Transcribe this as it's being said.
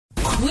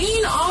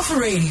Queen of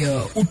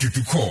Radio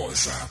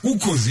uDudukhoza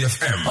uKhozi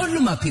FM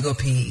olumaphiko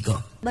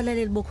phiko.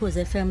 Balaleli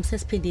boKhozi FM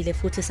sesiphindile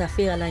futhi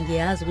safika la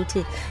ngiyazi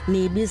ukuthi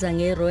niyibiza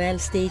ngeRoyal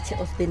State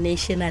of the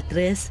Nation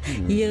address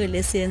yiyo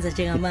lesiyenza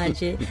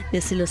njengamanje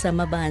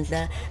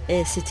neSilosamabanda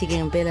sithi ke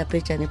ngempela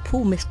bhejane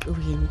phuma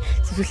esiqwini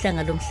sithi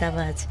uhlanga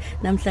lomhlabathi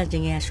namhlanje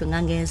ngiyasho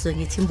ngangezwe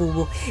ngithi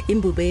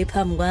imbubo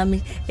ephambi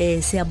kwami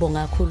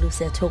siyabonga kakhulu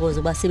siyathokoza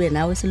uba sibe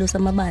nawe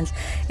Silosamabanda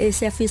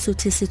siyafisa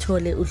ukuthi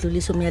sithole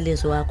udlulisa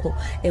umyalezo wakho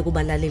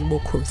kubalaleli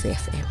boKhozi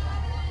FM.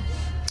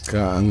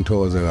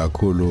 Ngithokoza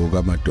kakhulu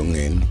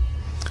kaMadongeni.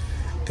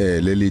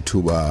 Leli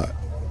thuba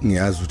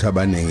ngiyazi ukuthi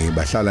abaningi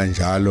bahlala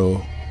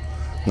njalo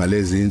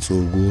ngalezi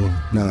insuku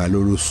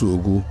nangalolu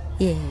suku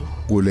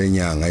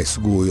kulenyanga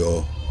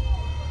esikuyo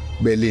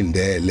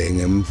belindele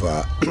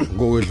ngemva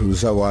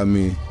kokwedlulisa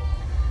kwami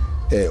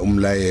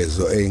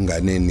umlayezo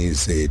einganeni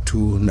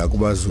zethu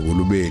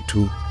nakubazukulu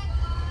bethu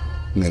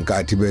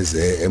ngenkathi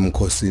beze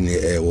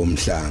Emkhosini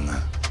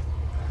womhlanga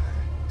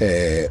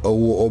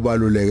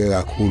obaluleke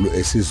kakhulu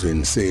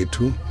esizweni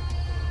sethu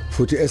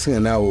futhi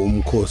esingenawo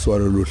umkhosi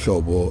walolu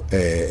hlobo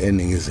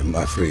eningizimu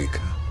Afrika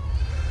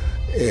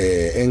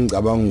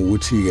engicabanga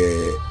ukuthi ke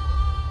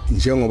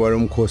njengoba lo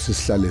mkhosi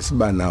sihlale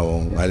siba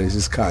nawo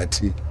ngalesi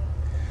sikhathi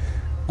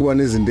kuba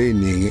nezinto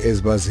eziningi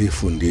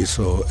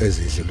ezibazifundiso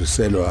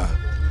ezidluliselwa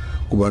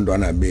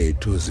kubantwana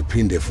bethu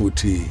ziphinde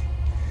futhi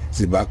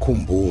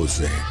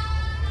zibakhumbuze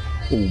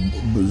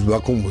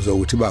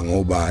ukuthi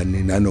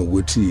bangobani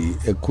nanokuthi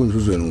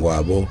ekukhunjuzweni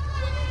kwabo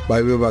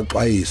babe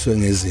baxwayiswe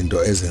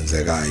ngezinto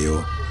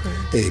ezenzekayo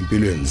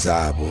empilweni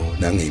zabo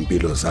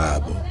nangempilo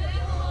zabo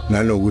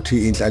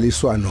nanokuthi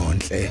inhlaliswano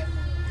nhle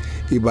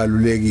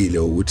ibalulekile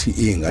ukuthi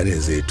izingane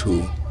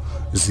zethu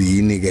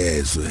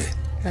ziyinikezwe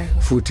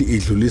futhi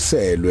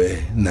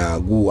idluliselwe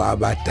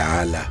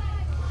nakuwabadala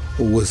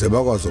ukuze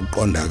bakwazi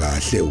ukuqonda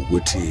kahle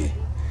ukuthi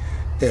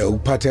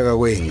ukuphatheka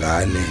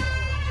kweingane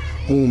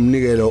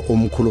umnikelo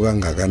omkhulu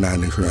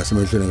kangakanani ngisho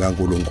nasemehlweni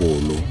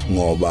kaNkulunkulu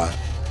ngoba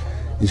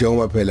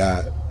njengoba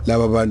phela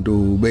laba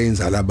bantu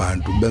beyinzala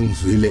abantu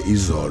bengizwile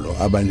izolo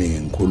abaningi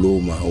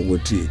ngikhuluma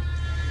ukuthi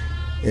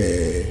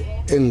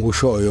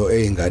engikushoyo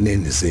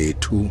einganeni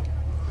zethu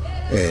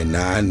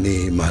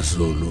nani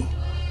maZulu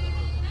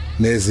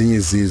nezinye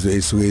izizwe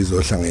isuke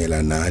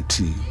izohlangela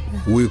nathi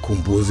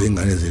uyikhumbuze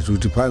ingane zethu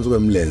ukuthi phansi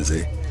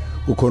kwemlenze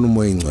ukhona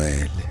umoya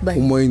ingcwele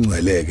umoya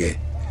ingcweleke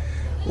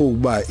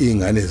ukuba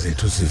izingane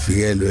zethu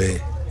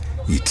zivikelwe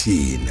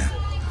yithina.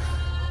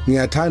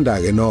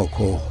 Ngiyathanda ke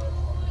nokho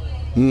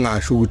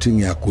ngingasho ukuthi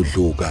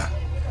ngiyagudluka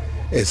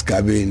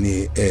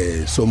esigabeni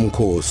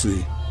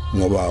somkhosi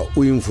ngoba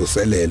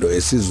uyimvuselelo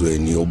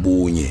esizweni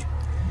yobunye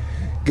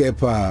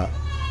kepha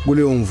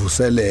kuleyo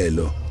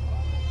mvuselelo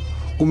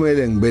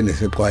kumele ngibe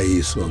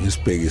nesexwayiso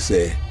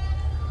ngisibhekise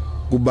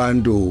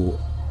kubantu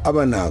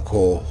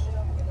abanakho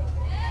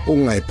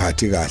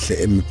ungayiphathi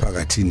kahle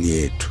emiphakathini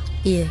yethu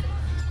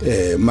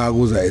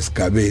makuza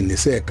esigabeni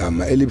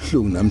segama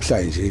elibhlungu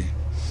namhlanje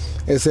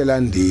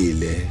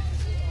eselandile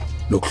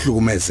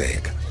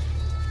lokuhlukumezeka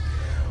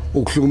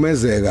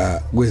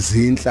ukuhlukumezeka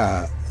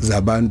kwezinhla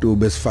zabantu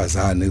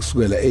besifazane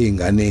kusukela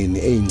einganeni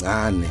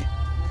eincane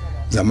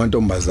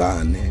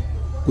zamantombazane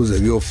kuze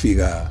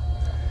kuyofika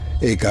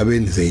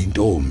egabeni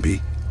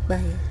zeintombi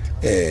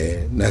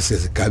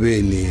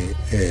nasezigabeni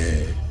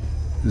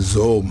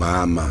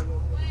zomama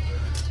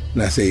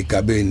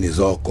nasezigabeni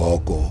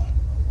zogogo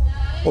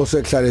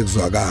osekuhlale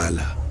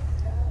kuzwakala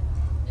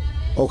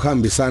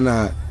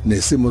okuhambisana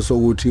nesimo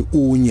sokuthi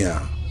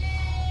unya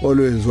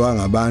olwenziwa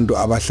ngabantu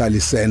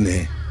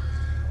abahlalisene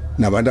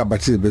nabantu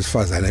abathi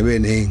besifazane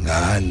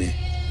benezingane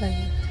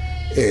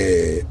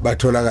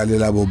batholakala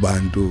labo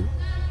bantu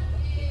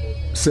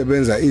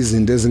sebenza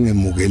izinto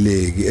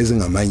ezingemukeleki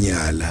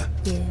ezingamanyala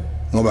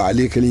ngoba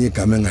alikho elinye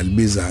igama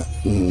engalibiza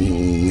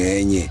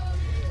ngenye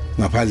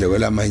ngaphandle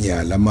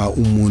kwelamanyala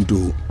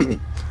umuntu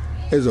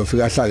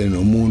ezofika ahlale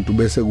nomuntu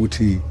bese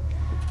kuthi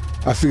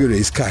afikele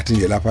isikhathi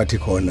nje lapha athi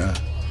khona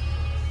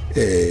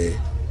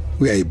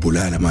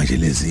uyayibulala manje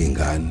lezi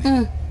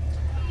ingane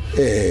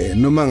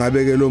noma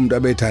ngabe ke lo muntu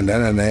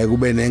abethandana naye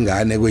kube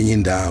nengane kwenye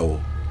indawo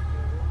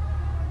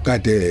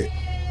kade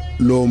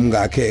lo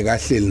mngakhe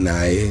kahleli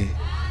naye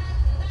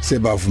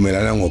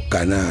sebavumelana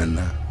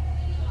ngokuganana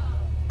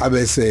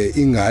abese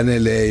ingane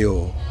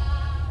leyo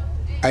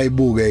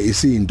ayibuke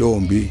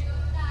isiyintombi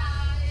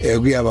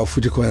kuyaba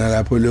futhi khona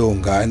lapho leyo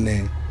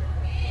ngane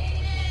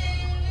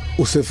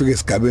usefika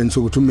esigabeni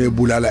sokuthi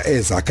umebulala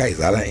ezakhe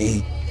ayizala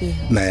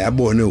naye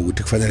abone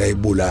ukuthi kufanele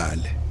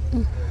ayibulale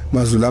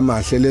maZulu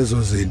amahle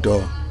lezo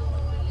zinto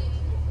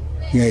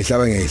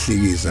ngiyayihlaba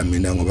ngiyihlikiza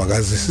mina ngoba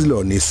kazi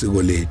silona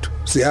isiko lethu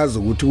siyazi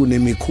ukuthi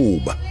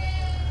kunemikhuba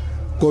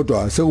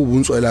kodwa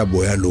sekubuntswela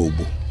boya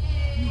lobu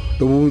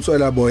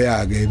buntswela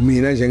boya ke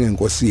mina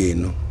njengenkosi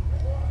yenu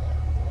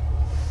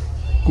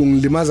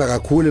kungilimaza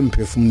kakhulu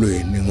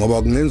emphefumulweni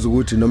ngoba kungenza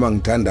ukuthi noma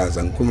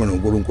ngithandaza ngikhuluma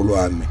noNkulunkulu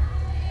wami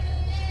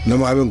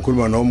noma abe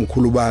ngikhuluma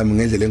nomkhulu bami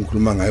ngendlela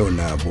engikhuluma ngayo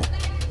nabo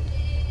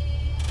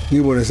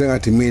ngibone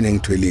sengathi mina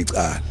ngithwele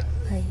icala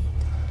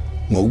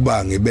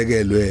ngokuba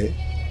ngibekelwe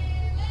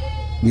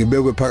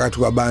ngibekwe phakathi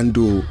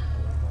kwabantu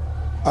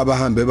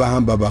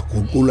bahamba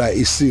baguqula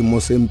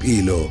isimo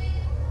sempilo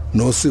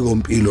nosiko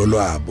mpilo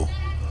lwabo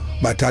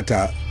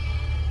bathatha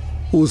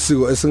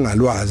usiko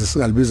esingalwazi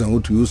singalibiza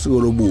ukuthi usiko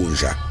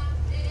lobunja.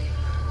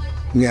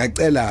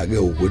 Ngiyacela ke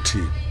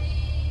ukuthi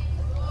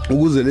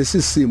ukuze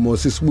lesi simo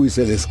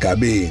sisibuyisele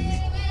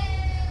esigabeni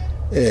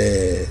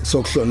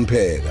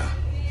sokuhlonipheka,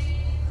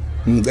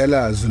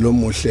 ngicela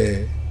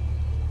Zilomuhle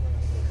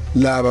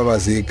laba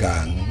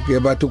bazigangi ke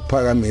bathi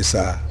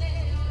ukuphakamisa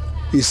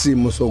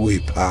isimo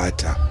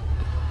sokuyiphatha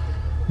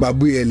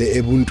babuyele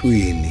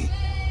ebuntwini.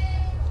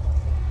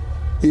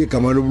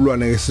 Igama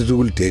lobulwana ke sithi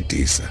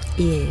ukulidedisa.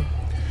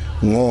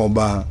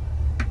 Ngoba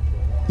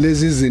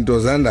lezi zinto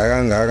zanda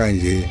kangaka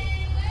nje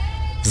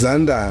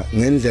zanda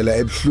ngendlela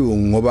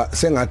ebhlungu ngoba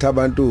sengathi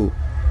abantu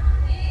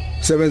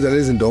sebenza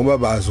lezi zinto ngoba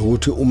bazi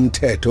ukuthi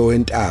umthetho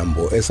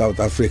wentambo eSouth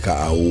Africa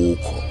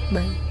awukho.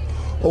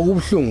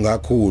 Okubhlungu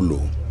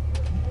kakhulu.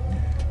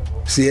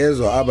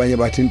 Siyezwa abanye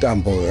bathi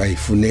intambo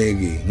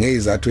ayifuneki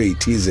ngezizathu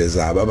ezithize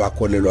zabo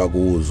abakholelwa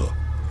kuzo.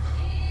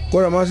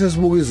 Kodwa mase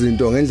sibuka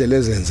izinto ngendlela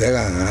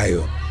ezenzeka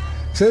ngayo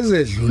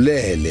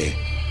sezedlulele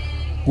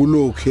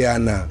kulokhu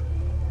yana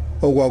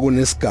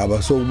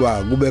okwakunesigaba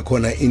sokuba kube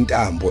khona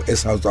intambo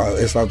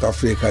eSouth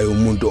Africa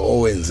yomuntu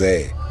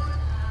owenze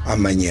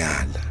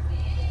amanyala.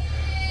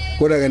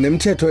 Kodwa ke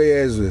nemithetho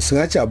yezwe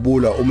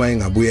singajabula uma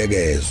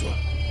ingabuyekezwa.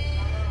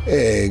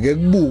 Ke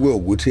kubukwe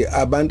ukuthi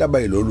abantu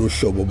abayilolu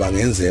hlobo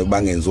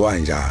bangenziwa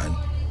njani.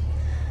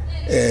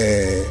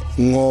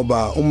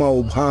 Ngoba uma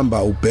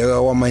uhamba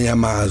ubheka kwamanye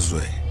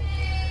amazwe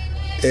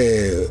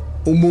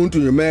umuntu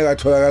nje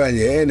atholakala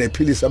nje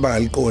enephilisi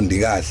abangaliqondi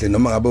kahle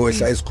noma ngabe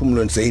wehla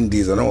esikhumulweni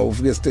seindiza noma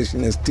ufika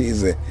estation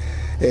esithize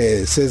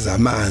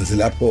sezamanzi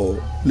lapho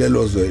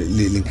lelo zwe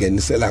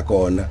lingenisela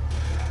khona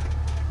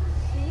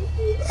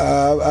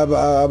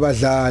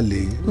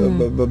abadlali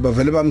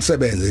bavele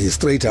bamsebenze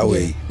straight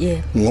away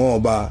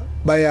ngoba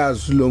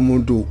bayazi lo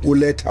muntu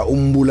uletha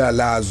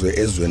umbulalazwe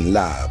ezweni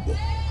labo.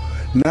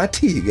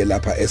 Nathi ke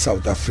lapha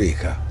eSouth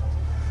Africa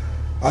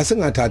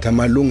asingathatha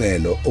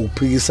amalungelo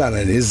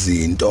okuphikisana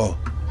nezinto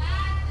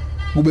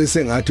kube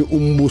sengathi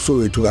umbuso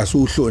wethu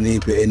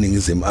kasuhloniphe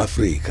eNingizimu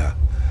Afrika.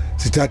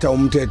 Sithatha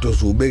umthetho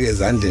siubeke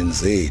ezandleni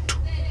zethu.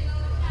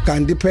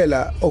 Kanti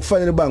phela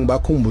okufanele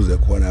bangibakhumbuze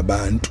khona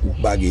abantu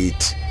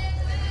bakithi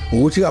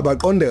ukuthi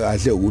abaqonde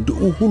kahle ukuthi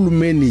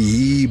uhulumeni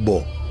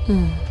yibo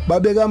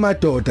babeka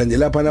amadoda nje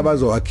lapha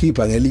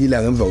nabazowakhipha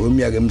ngelila ngemva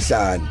kweminyaka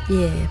emihlanu.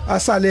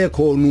 Asale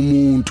khona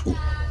umuntu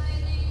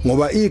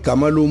ngoba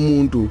igama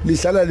lomuntu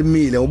lihlala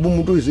limile ngoba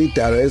umuntu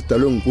uyisidalwa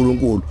esidalwe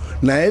uNkulunkulu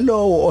naye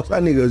lowo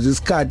osanikezwe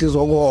isikhathi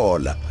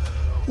sokuhola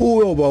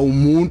uyoba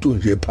umuntu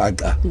nje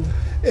phaqa.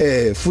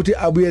 Futhi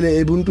abuyele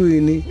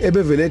ebuntwini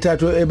ebevele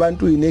ethathwe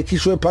ebantwini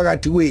ekhishwe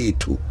phakathi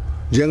kwethu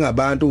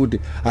njengabantu ukuthi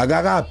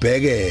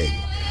akakabhekeke.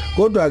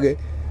 Kodwa ke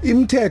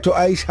imithetho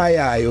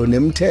ayishayayo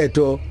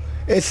nemithetho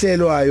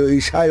ehlelwayo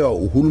ishaywa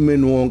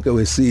uhulumeni wonke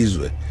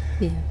wesizwe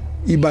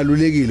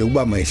ibalulekile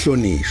ukuba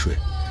mayihlonishwe.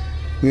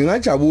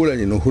 Ngingajabula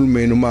nje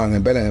nohulumeni uma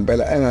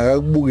ngempela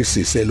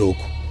engakakubukisise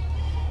lokho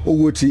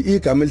ukuthi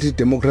igama elithi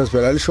democracy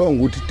phela lisho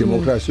ukuthi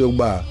democracy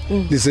yokuba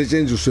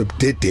lisetshenziswe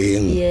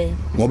budedengu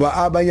ngoba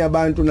abanye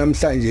abantu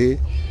namhlanje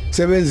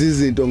sebenza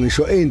izinto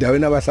ngisho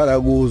eindaweni abahlala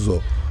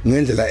kuzo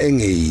ngendlela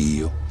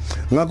engeyiyo.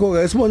 Ngakho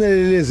ke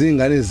sibonele lezi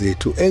ingane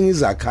zethu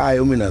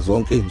engizakhayo mina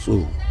zonke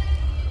izinsuku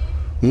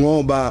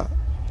ngoba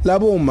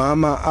labo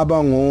mama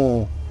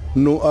abango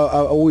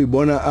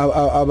uyibona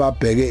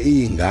ababheke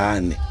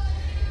izingane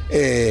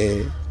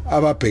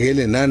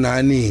ababhekele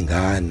nanani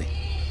izingane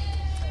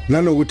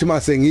nanokuthi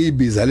mase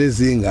ngiyibiza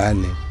lezi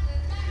ingane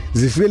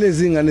zifike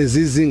lezi ingane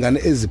zizingane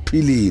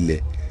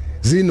eziphilile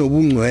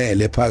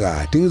zinobungcwele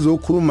phakathi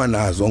ngizokhuluma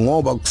nazo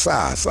ngoba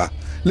kusasa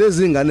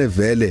lezi ingane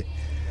vele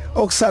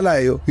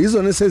okusalayo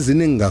izona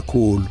eseziningi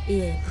kakhulu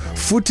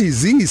futhi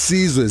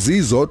ziyisizwe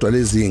zizodwa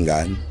lezi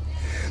ingane.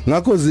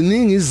 Ngakho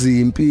ziningi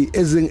izimpi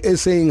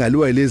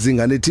esengaliwa yilezi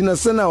ingane thina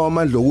senawo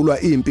amandla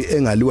okulwa impi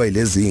engaliwa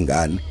yilezi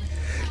ingane.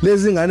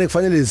 Lezi ingane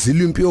kufanele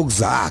zilwe impi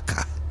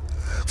yokuzakha,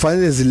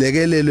 kufanele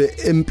zilekelelwe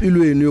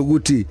empilweni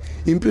yokuthi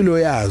impilo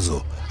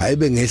yazo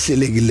ayibe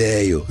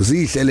ngehlelekileyo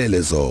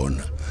zihlelele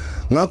zona.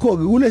 Ngakho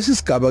ke kulesi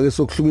sigaba ke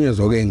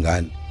sokuhlukunyezwa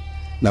kweingane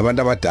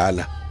nabantu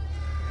abadala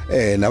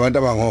nabantu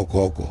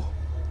abangogogo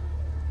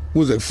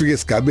kuze kufike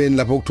esigabeni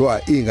lapho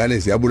kuthiwa izingane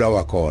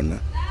ziyabulawa khona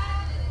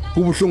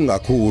kubuhlungu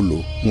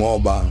kakhulu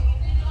ngoba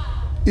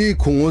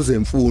ikhungo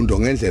zemfundo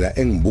ngendlela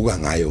engibuka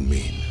ngayo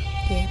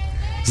mina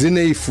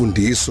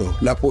zineyifundiso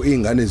lapho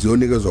izingane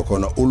ziyonikezwa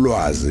khona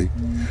ulwazi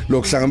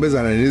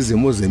lokuhlangabezana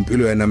nezimo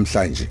zempilo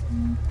yanamhlanje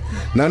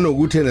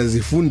nanokuthi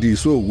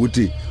nazifundiswe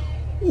ukuthi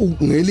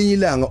ngelinye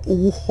ilanga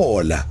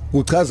ukuhola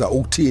kuchaza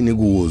ukuthini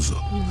kuzo.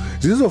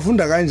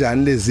 Zizofunda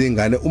kanjani lezi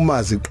ingane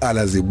uma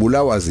ziqala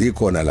zibulawa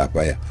zikhona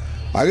lapha ya.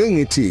 Ake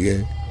ngithi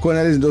ke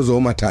khona lezi zinto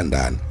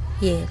zomathandana.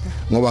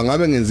 Ngoba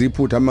ngabe ngenza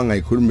iphutha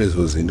mangayikhuluma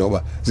lezo zinto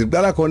ngoba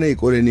ziqala khona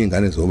ezikoleni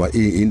izingane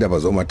indaba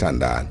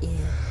zomathandana.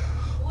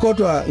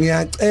 Kodwa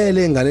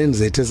ngiyacela inganeni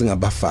zethu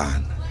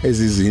ezingabafana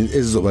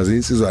ezizoba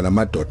zinsizwa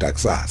namadoda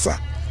kusasa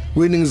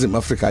kweningizimu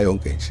Afrika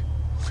yonke nje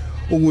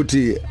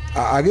ukuthi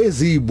ake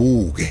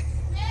zibuke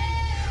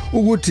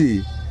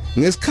ukuthi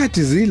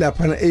ngesikhathi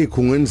zilapha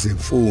ezikhungweni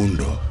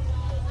zemfundo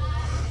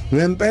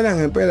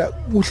ngempela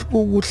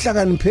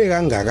kuhlakaniphe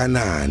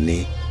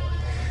kangakanani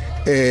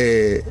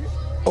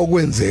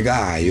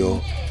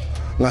okwenzekayo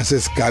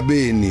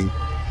ngasesigabeni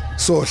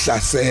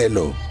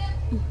sohlaselo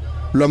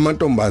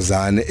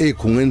lwamantombazane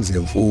ezikhungweni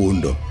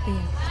zemfundo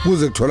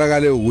kuze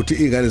kutholakale ukuthi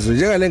ingane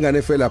njengale ngane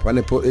efela lapha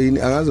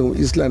angazi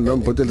uIsland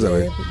noma Port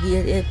Elizabeth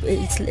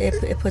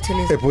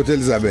Port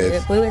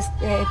Elizabeth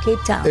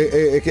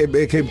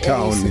Cape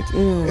Town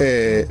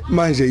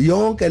manje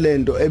yonke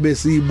lento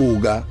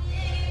ebesiyibuka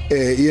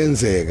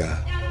yenzeka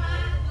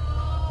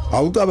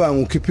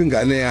awucabanga ukhipha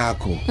ingane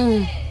yakho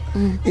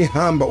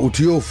ihamba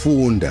uthi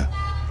uyofunda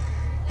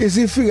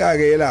isifika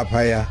ke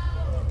lapha ya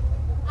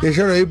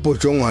yeshela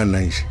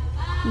ibhojongwana nje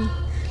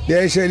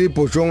yeshela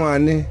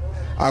ibhojongwane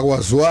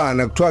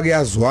akwazwana kuthiwa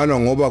kuyazwana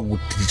ngoba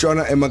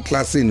kuditshwana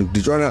emaklasini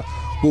kuditshwana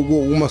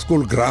kuma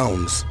school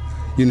grounds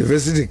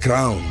university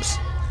grounds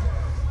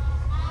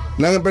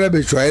nangempela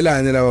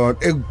bejwayelane laba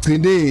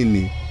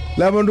ekugcineni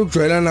labantu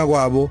ukujwayelana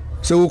kwabo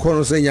sekukhona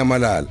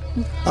osenyamalala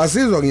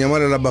asizwa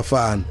kunyamalala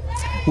abafana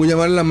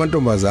kunyamalala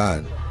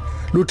amantombazana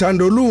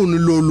luthando luni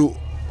lolu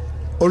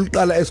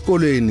oluqala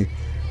esikoleni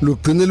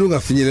lugcine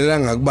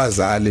lungafinyelelanga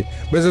kubazali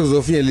bese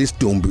kuzofinyelela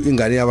isidumbu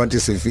ingane yabantu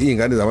isefile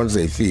ingane zabantu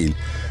zeyifile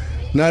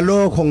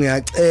nalokho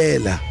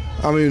ngiyacela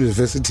ama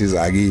universities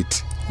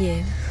akithi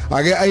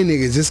ake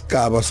ayinikeze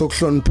isigaba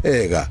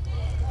sokuhlonipheka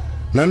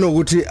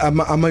nanokuthi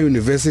ama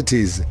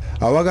universities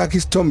awakakho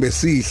isithombe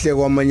esihle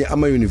kwamanye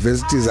ama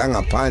universities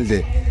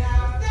angaphandle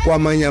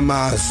kwamanye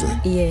amazwe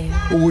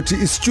ukuthi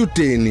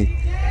istudent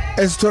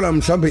esithola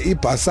mhlambe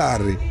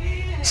ibasari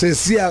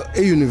sesiya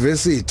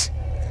euniversity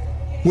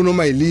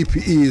kunoma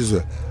yiliphi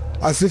izwe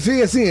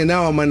asifike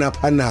singenawo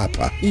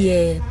amanaphanapha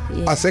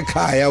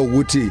asekhaya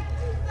ukuthi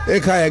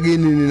ekhaya kini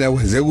nina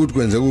kwenzeka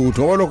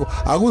ukuthi ngoba lokho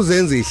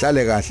akuzenze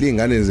ihlale kahle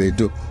izingane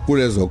zethu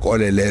kulezo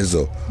kole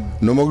lezo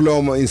noma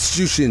kuloma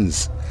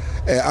institutions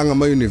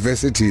angama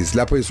universities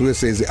lapho isuke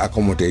sezi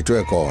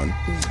accommodatewe khona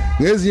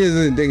ngezinye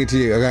izinto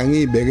engithi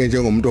akangibeke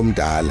njengomuntu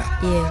omdala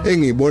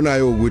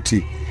engibonayo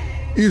ukuthi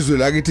izwe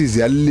lakithi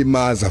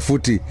ziyalimaza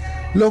futhi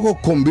lokho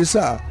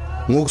kukhombisa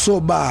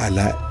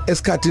ngokusobala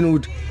esikhathini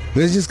ukuthi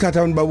ngesinye isikhathi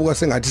abantu babuka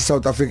sengathi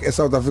South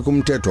Africa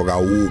umthetho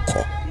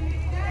kawukho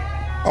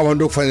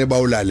abantu okufanele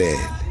bawulalele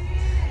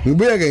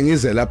ngibuye ke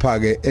ngize lapha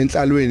ke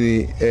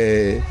enhlalweni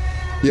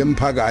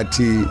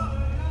yemphakathi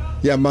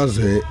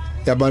yamazwe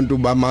yabantu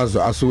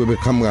bamazwe asuke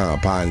beqhamuka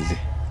ngaphandle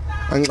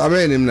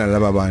angixabene mina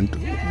laba bantu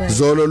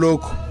zolo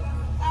lokho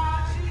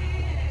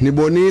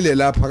nibonile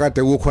lapha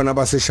kade kukhona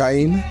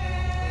abaseshayina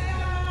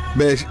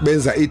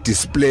benza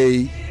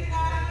i-display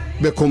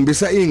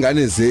bekhombisa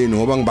izingane zenu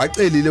ngoba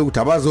ngibacelile ukuthi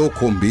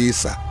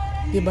abazokhombisa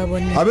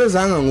ngibabona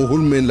abezanga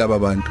ngohulumeni laba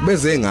bantu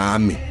beze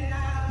ngami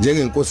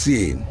njengenkosi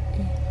yenu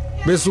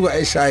besuka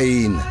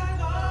eShayina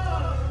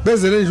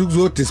bezele nje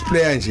ukuzo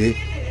display nje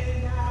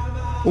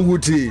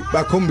ukuthi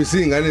bakhombisa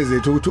izingane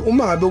zethu ukuthi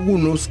uma ngabe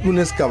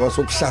kunesigaba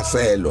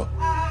sokuhlaselwa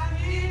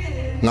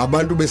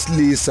ngabantu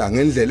besilisa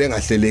ngendlela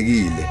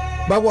engahlelekile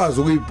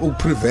bakwazi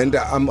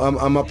ukupreventa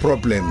ama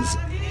problems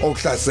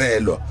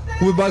okuhlaselwa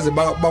kube baze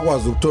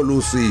bakwazi ukuthola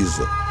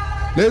usizo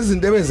lezi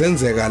zinto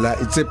ebezenzeka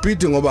la it's a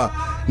pity ngoba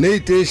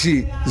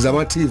neziteshi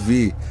zama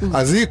TV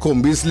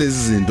azikhombisi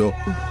lezi zinto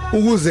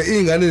ukuze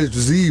izingane zethu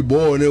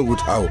ziyibone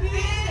ukuthi hawo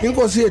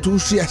inkosi yethu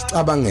ushiya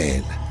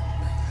sicabangela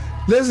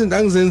lezi zinto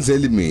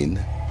angizenzeli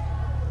mina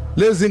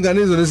lezi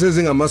ngane izona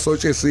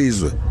sezingamasotshe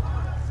esizwe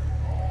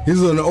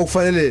izona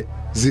okufanele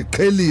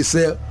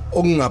ziqhelise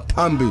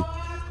okungaphambi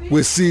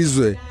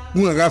kwesizwe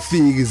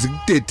kungakafiki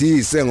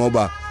zikudedise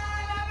ngoba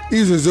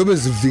izwe zobe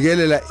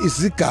zivikelela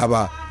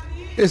isigaba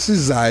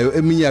esizayo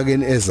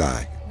eminyakeni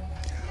ezayo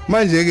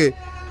manje ke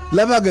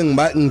laba ke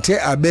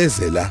ngithe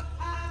abezela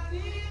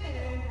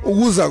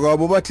ukuza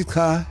kwabo bathi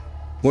cha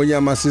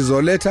ngonyama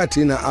sizoletha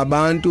thina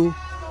abantu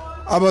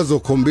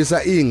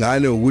abazokhombisa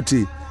izingane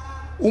ukuthi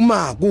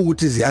uma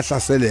ukuthi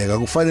ziyahlaseleka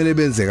kufanele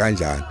benze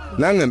kanjani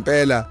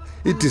nangempela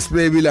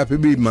i-display bilapha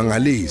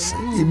ibimangalisa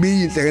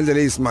ibiyinhle ngendlela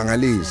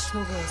eyisimangaliso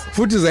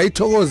futhi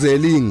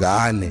zayithokozela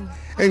izingane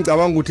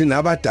engicabanga ukuthi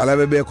nabadala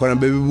bebekhona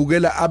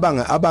bebibukela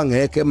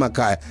abangekho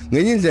emakhaya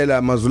ngenye indlela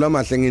amazulu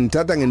amahle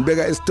nginithatha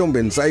nginibeka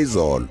esithombeni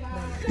sayizolo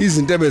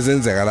izinto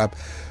ebezenzeka lapha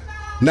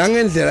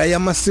nangendlela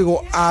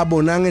yamasiko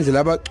abo nangendlela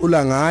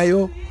abacula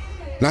ngayo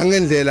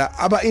nangendlela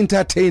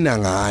aba-entertainer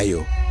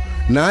ngayo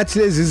nathi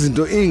lezi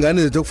zinto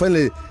izingane zethu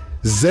kufanele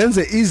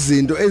zenze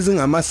izinto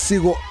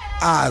ezingamasiko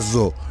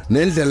azo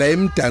nendlela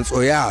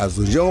yemidanso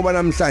yazo njengoba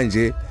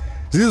namhlanje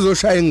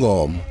zizoshaya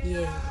ingoma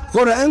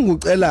kodwa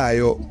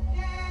engikucelayo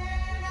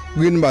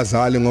kini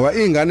bazali ngoba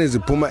izingane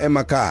ziphuma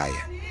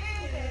emakhaya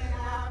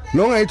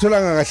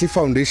nongayitholanga kahle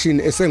ifoundation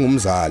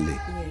esengumzali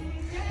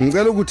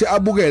ngicela ukuthi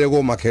abukele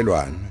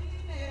komakhelwane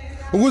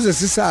ukuze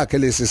sisakhe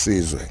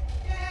lesisizwe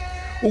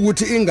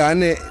ukuthi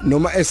ingane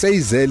noma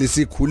eseyizele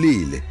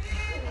sikhulile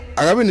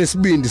akabe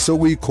nesibindi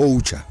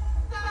sokuyicoacha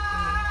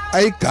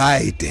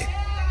ayiguide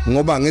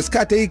ngoba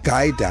ngesikhathi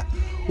eyiguide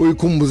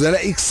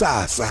uyikhumbuzela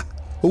ikusasa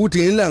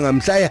ukuthi ngelanga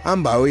mhla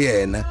ehamba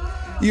uyena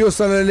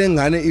iyosala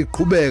lengane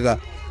iqhubeka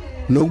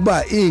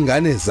nokuba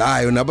izingane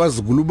zayo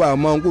nabazukulu ba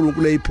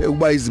uNkulunkulu eyiphe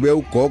ukuba izibe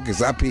ugogo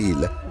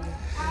isaphila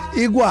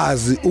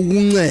ikwazi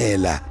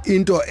ukuncela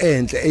into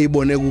enhle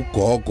eyibone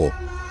kugogo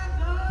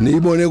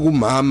niyibone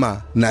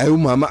kumama naye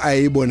umama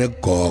ayibone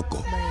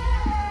kugogo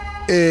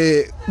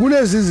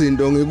kulezi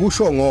izinto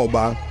ngikusho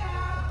ngoba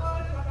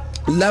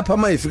lapha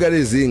mayifika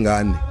lezi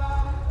ingane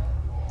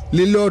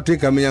lilodwa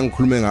igama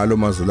engikhulume ngalo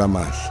mazulu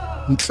amahle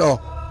inhlo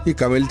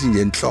igama elithi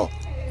nje inhlo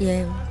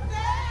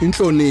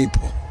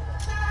yebo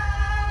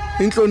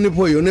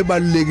inhlonipho yona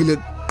ebalulekile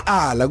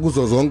kuqala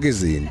kuzo zonke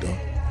izinto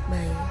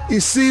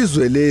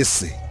isizwe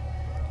lesi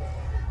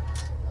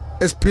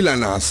esiphila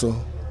naso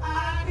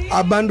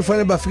abantu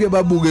fanele bafike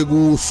babuke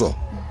kuso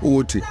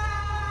ukuthi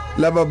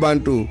laba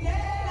bantu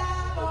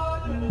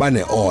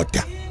bane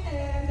order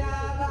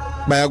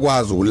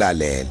bayakwazi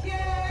ukulalela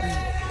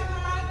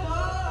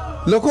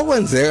lokho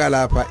kwenzeka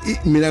lapha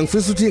mina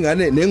ngifisa ukuthi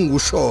ingane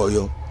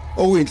nengikushoyo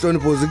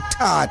okuyinhlonipho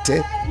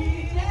zikuthathe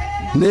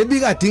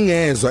nebikade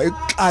ingezwa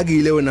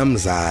ikuxakile wena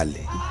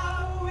mzali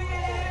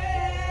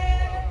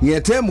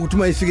ngiyethemba ukuthi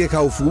mayifike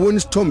ekhaya ufike ubona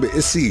isithombe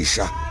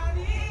esisha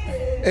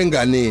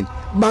enganeni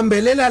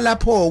bambelela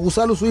lapho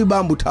kusala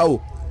usuyibamba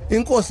uthawu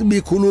inkosi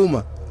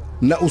bikhuluma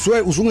na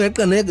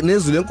usungeqa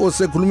nezwi lenkosi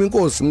sekhuluma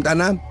inkosi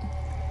mntanami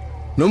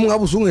noma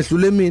ngabe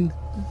usungehlule mina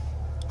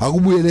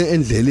akubuyele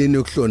endleleni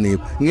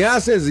yokuhlonipha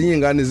ngiyase ezinye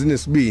ingane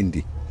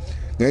zinesibindi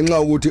ngenxa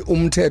ukuthi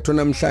umthetho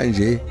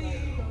namhlanje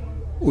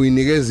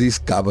uyinikeza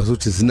isigaba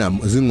sokuthi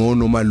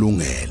zingono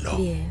malungelo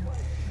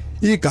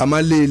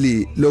igama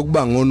leli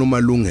lokuba ngono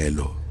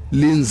malungelo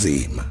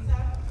linzima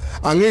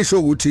angisho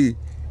ukuthi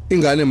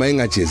ingane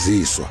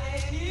mayingajeziswa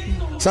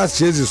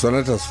sasijeziswa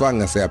nathi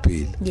asifanga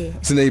siyaphila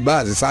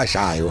sineyibazi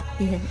sashaywa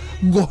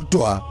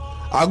kodwa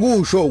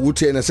akusho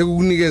ukuthi yena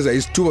sekukunikeza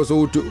isithuba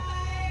sokuthi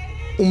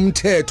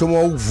umthetho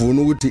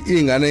mawukuvuna ukuthi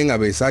ingane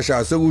ingabe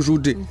isashaya sekusho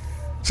ukuthi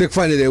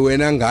sekufanele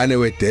wena ngane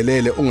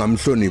wedelele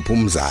ungamhloniphi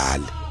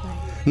umzali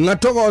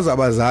ngingathokoza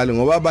abazali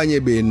ngoba abanye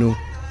benu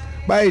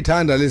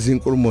bayithanda lezi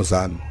inkulumo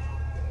zami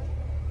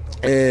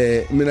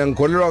mina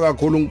ngikholelwa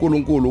kakhulu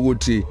uNkulunkulu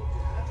ukuthi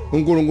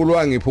uNkulunkulu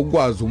wangipha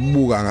ukwazi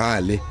ukubuka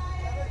ngale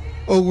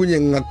okunye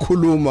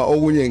ngingakhuluma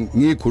okunye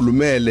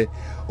ngikhulumele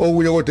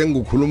okunye kodwa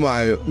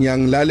engikukhulumayo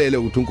ngiyangilalele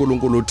ukuthi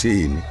uNkulunkulu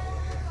uthini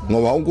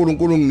ngoba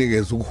uNkulunkulu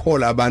unginikeza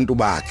ukuhola abantu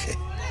bakhe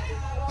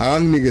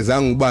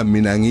akanginikezanga ukuba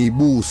mina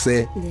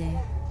ngiyibuse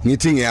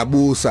ngithi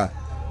ngiyabusa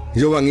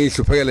njengoba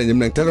ngihluphekela nje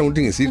mina ngithatha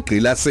ukuthi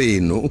ngesigqila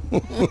senu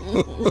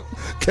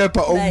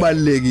kepha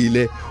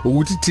okubalekile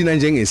ukuthi thina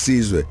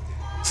njengesizwe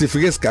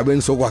sifike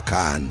esigabeni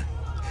sokwakhana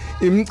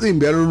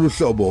imicimbi yalolu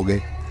hlobo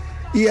ke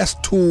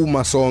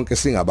iyasithuma sonke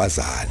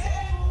singabazali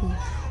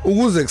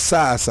ukuze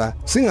kusasa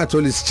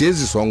singatholi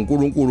isijeziswa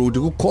uNkulunkulu ukuthi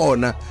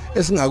kukhona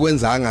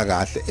esingakwenzanga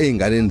kahle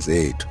einganeni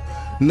zethu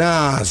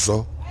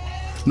nazo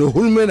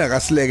nohulumeni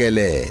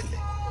akasilekelele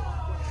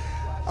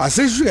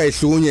asisho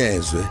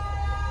ayihlukunyezwe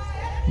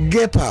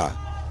kepha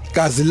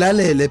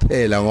kazilalele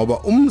phela ngoba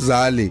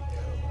umzali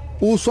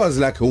uswazi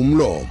lakhe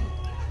umlomo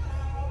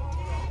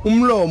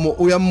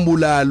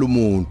uyambulala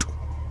umuntu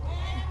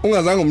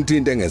ungazange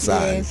umthinte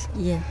ngesandla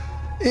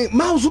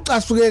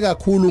mawusucasuke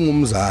kakhulu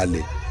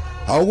ngumzali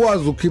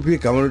awukwazi ukukhipha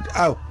igama lokuthi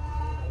awu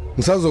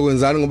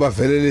ngisazokwenzana ngoba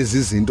vele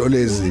lezi zinto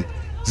lezi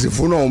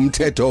zifunwa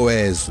umthetho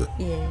wezwe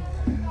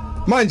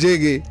manje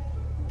ke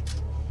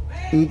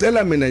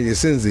ngicela mina nje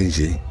senze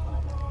nje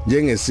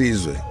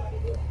njengesizwe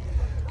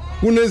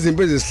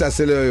kunezimpi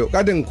ezisihlaseleyo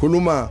kade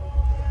ngikhuluma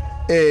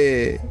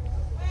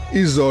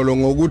izolo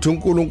ngokuthi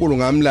uNkulunkulu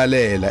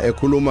ngamlalela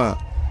ekhuluma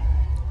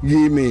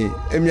kimi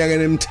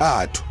eminyakeni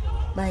emithathu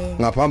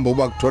ngaphambi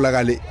kokuba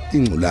kutholakale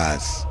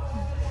ingculazi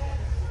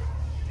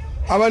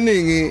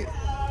abaningi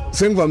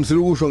sengivamisile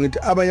ukusho ngithi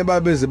abanye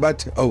babeze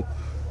bathi awu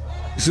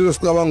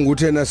sicabanga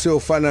ukuthi yena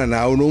siyofana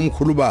nawo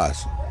nomkhulu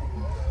baso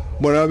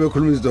bona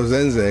bekhuluma izinto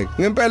zenzeke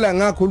ngempela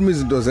ngakhuluma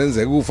izinto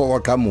zenzeke kufa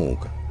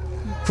kwaqhamuka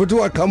futhi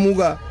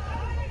waqhamuka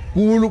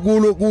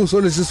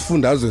kuso lesi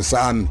sifundazwe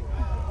sami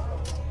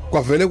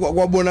kwavele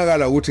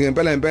kwabonakala ukuthi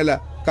ngempela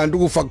kanti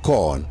ukufa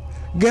kukhona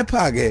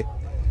kepha ke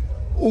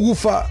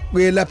ukufa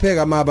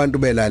kuyelapheka abantu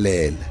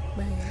belalela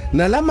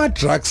nalama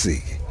drugs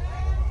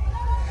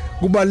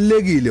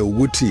kubalekile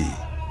ukuthi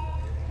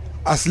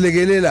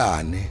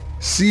asilekelelane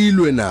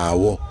silwe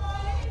nawo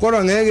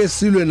kodwa ngeke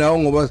silwe nawo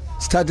ngoba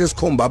sithathe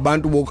isikhomba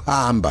abantu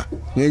bokuhamba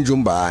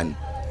ngenjumbane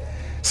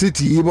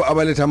sithi yibo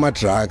abaletha ama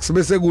drugs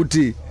bese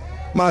kuthi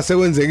mase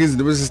kwenzeka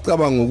izinto bese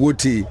sicabanga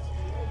ukuthi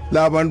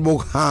la bantu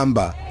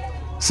bokuhamba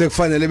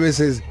sekufanele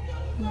bese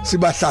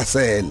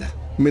sibahlasela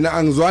mina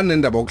angizwani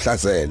nendaba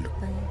yokuhlasela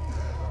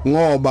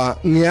ngoba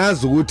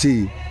ngiyazi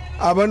ukuthi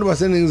abantu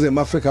baseningizimu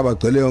Afrika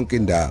bagcwele yonke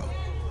indawo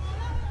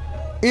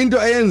into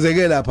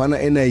eyenzeke lapha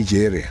na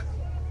eNigeria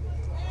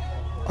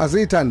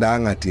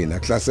asiyithandanga thina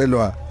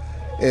kuhlaselwa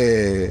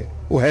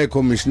uHigh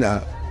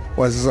Commissioner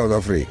wase South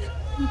Africa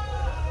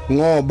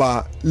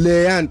ngoba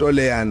leyanto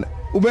leyana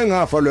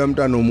ubengafa lo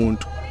mntana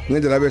nomuntu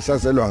ngendlela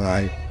behlaselwa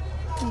ngayo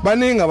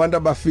baningi abantu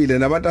abafile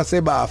nabantu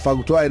asebafa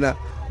kuthiwa yena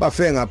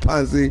bafe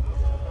ngaphansi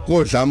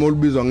kodlame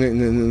olubizwa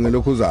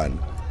ngelokhuzana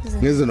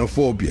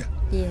ngezenophobia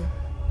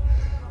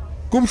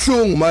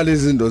kubhlungu mali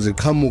izinto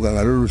ziqhamuka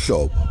ngalolu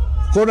hlobo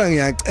kodwa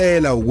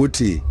ngiyacela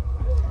ukuthi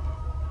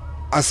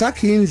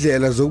asakhe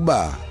indlela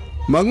zokuba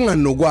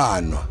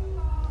makunganokwanwa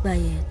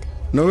bayede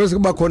noma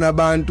sekuba khona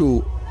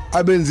abantu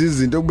abenza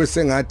izinto kube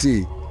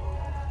sengathi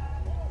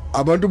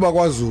abantu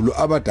bakwaZulu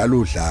abadala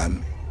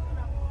udlame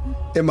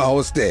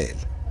emahostel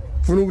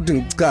ufuna ukuthi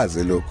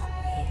ngichaze lokho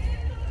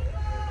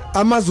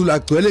amaZulu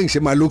agcwele ngisho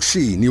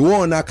emalokishini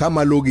iwona akha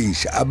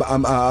amalokishi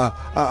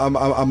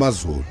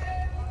amaZulu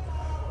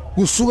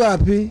kusuka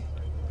phi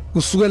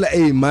kusukela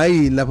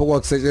ezimayini lapho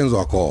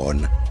kwakusetshenzwa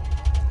khona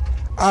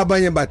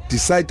abanye ba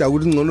decide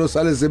ukuthi ngcono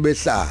sale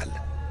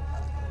sebehlala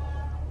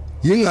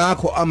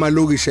yingakho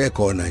amalokishi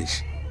ekhona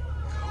nje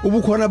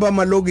ubukhona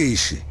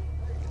bamalokishi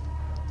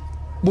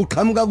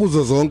buqhamuka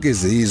kuzo zonke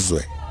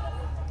izizwe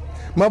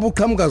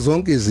mabuqhamuka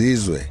zonke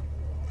izizwe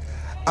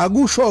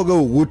akusho ke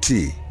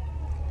ukuthi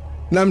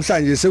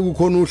namhlanje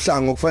sekukhona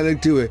uhlanga okufanele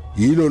kuthiwe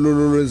yilo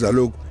lwenza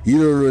lokho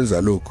yilo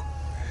lwenza lokho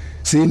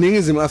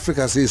siningizimu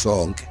Afrika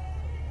sisonke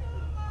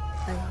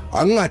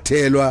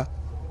angathelwa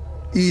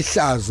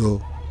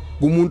ihlazo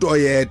kumuntu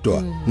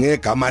oyedwa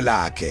ngegama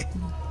lakhe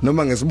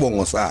noma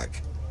ngesibongo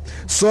sakhe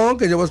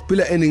sonke nje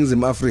basiphila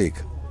eningizimu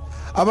Afrika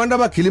abantu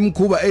abagila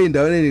imkhuba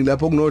eindaweni eningi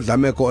lapho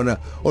kunodlame khona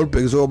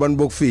olubhekiswe kwabantu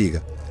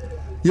bokufika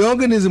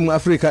yonke iningizimu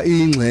Afrika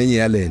iyingxenye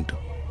yalento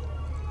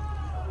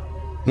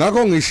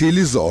ngakho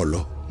ngishila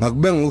izolo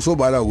ngakubenga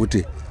ukusobala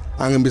ukuthi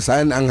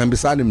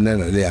angihambisani mina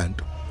nale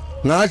yanto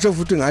ngatsho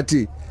futhi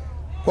ngathi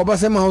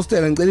kwabasema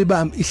hostel ngicela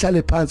ibamba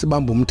ihlale phansi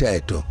bamba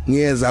umthetho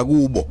ngiyeza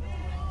kubo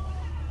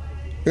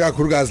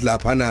ikakhulukazi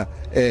lapha na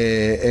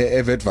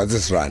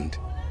eVetVatsrand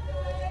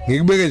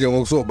ngikubeke nje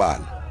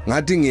ngokusobala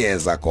ngathi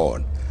ngiyeza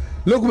khona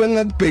lokhu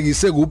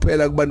bengakubhekise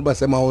kuphela kubantu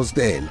basema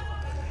hostel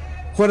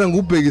khona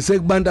ngubhekise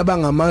kubantu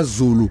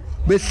abangamaZulu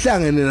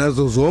behlangene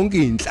nazo zonke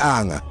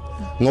inhlanga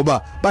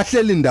ngoba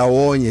bahleli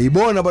ndawonye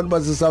yibona abantu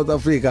base South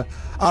Africa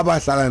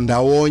abahlala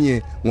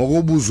ndawonye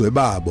ngokubuzwe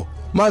babo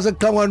mase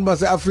kuqhamuka abantu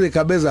base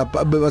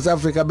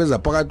Africa beza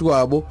phakathi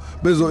kwabo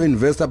bezo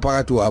investor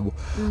phakathi kwabo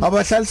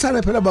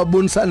abahlalisana phela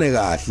babonisane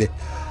kahle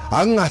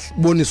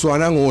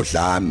akungaboniswana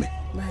ngodlame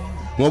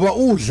ngoba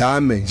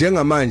udlame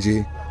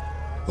njengamanje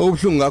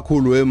obhlungu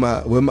kakhulu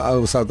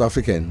wema South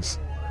Africans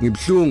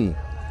ngibhlungu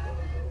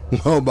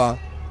ngoba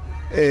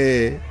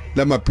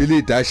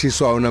lamabhilidi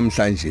ashiswa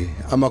namhlanje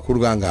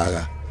amakhulu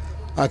kangaka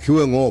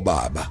akhiwe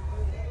ngobaba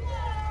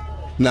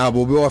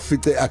nabo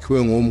bewafice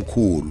akhiwe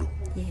ngomkhulu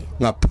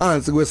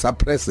ngaphansi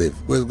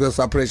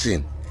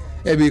kwesuppression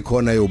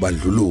ebikhona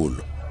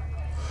yobandlululo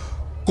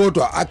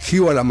kodwa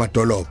akhiwa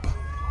lamadolobha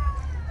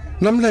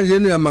namhlanje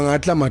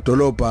niyamangatla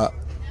amadolobha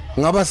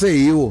ngaba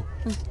seyiwo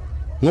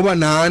ngoba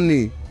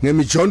nani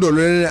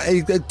ngemijondolo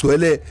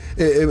egcwele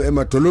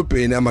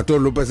emadolobheni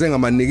amadolobha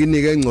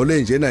sengamanikiniki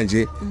engcole njena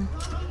nje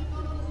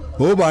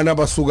obana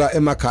basuka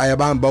emakhaya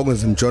bahamba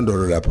ukwenza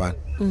imjondolo lapha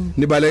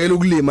nibalekela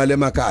ukulima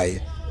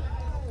lemakhaya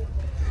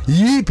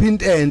yiphi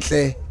into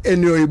enhle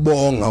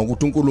eniyoyibonga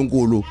ukuthi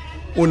uNkulunkulu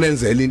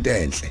unenzela into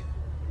enhle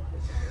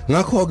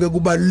ngakho ke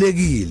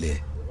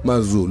kubalekile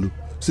maZulu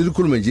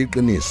silikhulume nje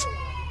iqiniso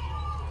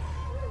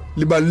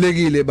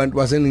libalekile abantu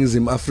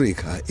baseningizimu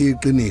Afrika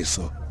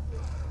iqiniso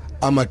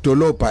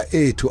amadolobha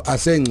ethu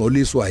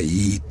asengcoliswa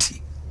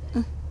yithi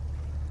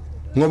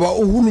ngoba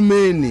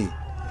uhulumeni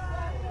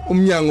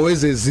umnyango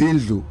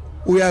wezezindlu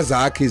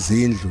uyazakha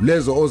izindlu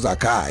lezo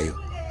ozakhayo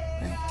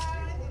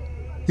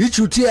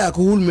ichuthi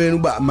yakho uhulumeni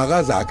uba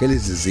makazakhe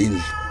lezi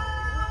zindlu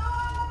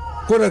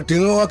kodwa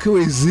kudinga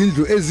wakhiwe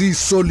izindlu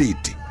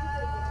ezisolid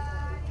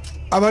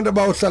abantu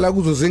abayohlala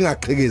kuzo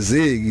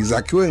zingaqhekezeki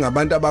zakhiwe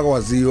ngabantu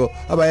abakwaziyo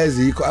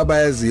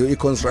abayaziyo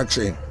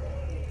iconstruction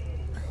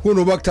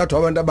kunoba kuthathwa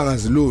abantu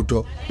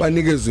abangazilutho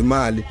banikezwe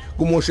imali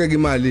kumosheka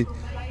imali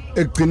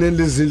ekugcineni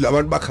lezindlu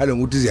abantu bakhale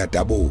ukuthi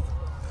ziyadabuka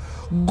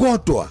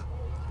kodwa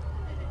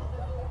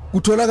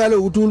kutholakala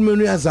ukuthi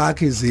uhulumeni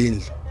uyazakha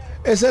izindlu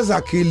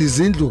esezakhile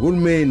izindlu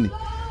uhulumeni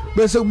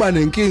bese kuba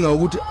nenkinga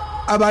ukuthi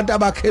abantu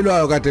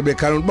abakhelwayo kade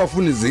bekhala ukuthi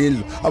bafuna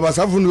izindlu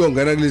abasafuni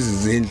ukungena kulezi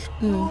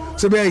zindlu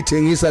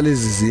sebeyayithengisa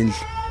lezi zindlu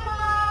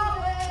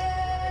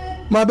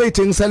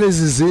mabeyithengisa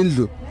lezi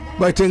zindlu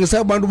bayithengisa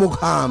abantu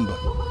bokuhamba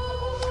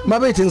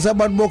mabeyithengisa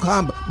abantu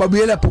bokuhamba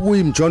babuyela lapho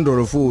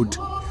kuyimjondolo futhi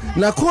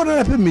nakhona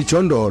lapha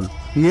emijondolo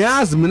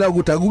ngiyazi mina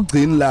ukuthi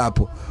akugcini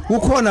lapho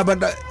kukhona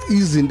abantu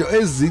izinto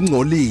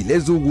ezingcolile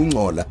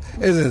ezikungcola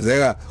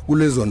ezenzeka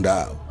kulezo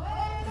ndawo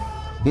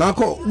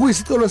ngakho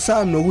kuyisicelo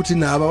sami nokuthi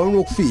nabo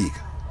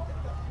abanokufika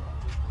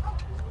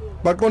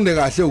baqonde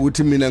kahle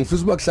ukuthi mina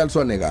ngifisa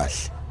ukuhlaliswane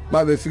kahle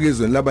mabefika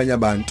ezweni labanye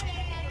abantu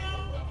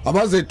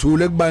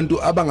abazethule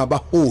kubantu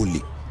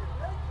abangabaholi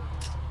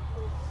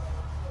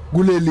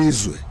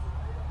kulelizwe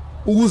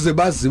ukuze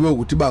baziwe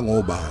ukuthi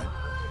bangobani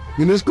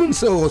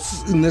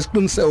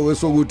nginesiqiniseko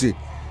sokuthi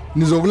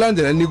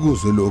nizokulandela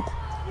nikuzwe lokho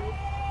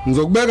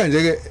ngizokubeka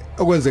nje ke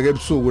okwenzeke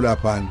ebusuku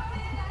lapha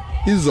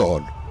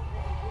izolo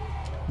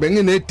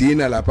bengine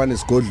dinner lapha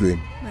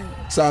nesigodlweni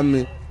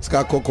sami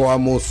sikakhokho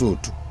wami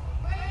oSuthu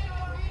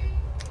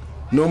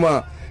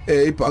noma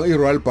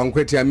i-Royal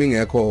Banquet yami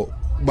ngekho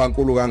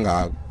bankulu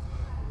kangako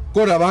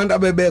kodwa abantu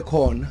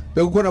abebekhona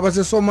bekukhona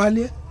abase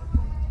Somalia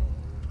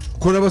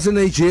khona abase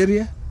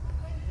Nigeria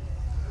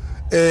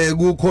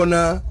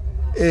kukhona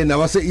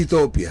nabase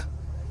Ethiopia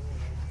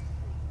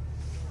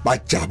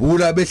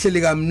bajabula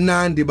behleli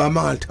kamnandi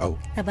bamaltha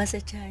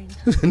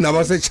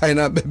nabase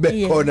China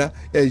bebekhona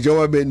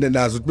njengoba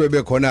benazo ukuthi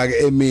bebekhona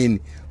ke emini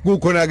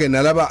kukhona ke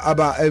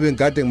nalaba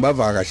ebengade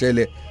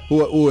ngibavakashele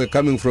who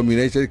coming from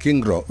United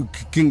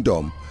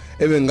Kingdom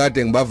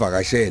ebengade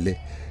ngibavakashele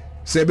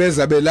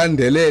sebeza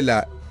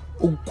belandelela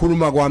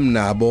ukukhuluma kwami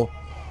nabo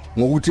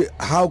ngokuthi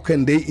how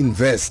can they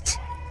invest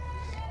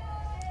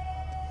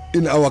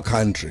in our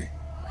country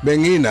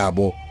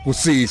benginabo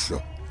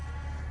kusihlo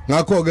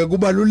ngakho ke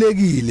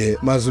kubalulekile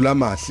mazulu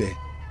amahle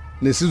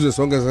nesizwe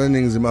sonke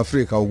saseNingizimu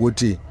Afrika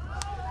ukuthi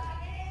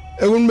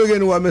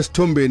ekunibekeni kwami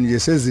esithombeni nje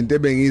sezinto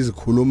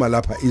ebengizikhuluma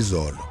lapha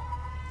izolo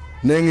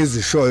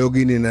nengizishoyo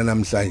kini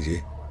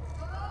namhlanje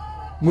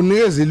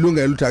kunikeza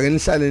ilungelo ukuthi ake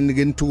nihlale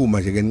nike nithukuma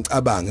nje ke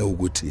nicabange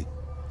ukuthi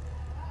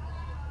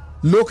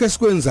lokho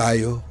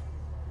esikwenzayo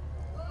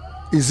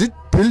is it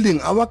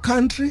building our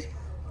country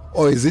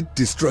or is it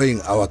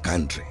destroying our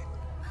country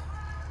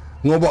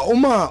ngoba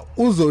uma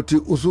uzothi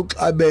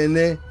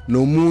usuxabene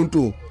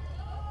nomuntu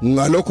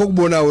ngalokho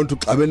kubonayo ukuthi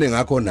uxabene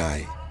ngakho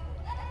naye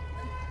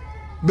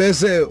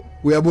bese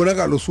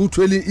uyabonakala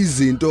usuthwele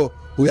izinto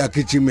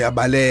uyagijima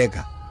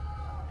uyabaleka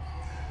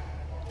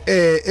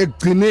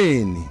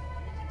ekugcineni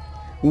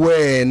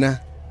wena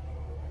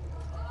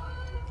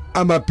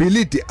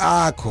amability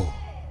akho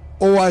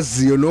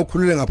owaziyo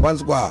nokhulule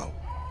ngaphansi kwawo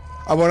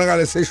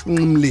abonakala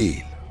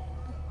seshunqumlile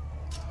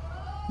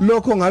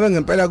lokho ngabe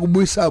ngempela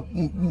kubuyisa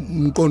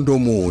umqondo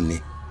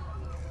muni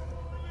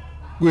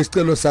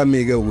kwisicelo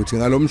sami ke ukuthi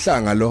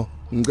ngalomhlanga lo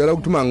ngicela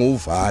ukuthi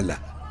mangiwuvala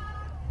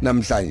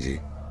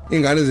namhlanje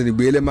ingane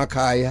zinibuyele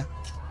emakhaya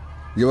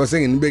njengoba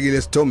senginibekile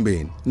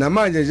esithombeni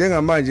namanje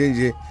njengamanje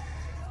nje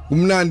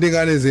umnandi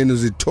ingane zenu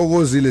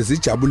zithokozile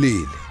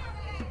zijabulile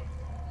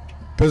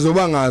phezulu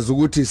bangazi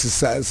ukuthi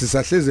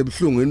sisahleze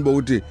ebhlungwini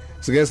bokuthi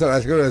sike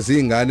salahlekelwa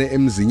zingane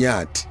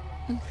emzinyathi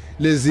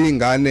lezi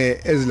ingane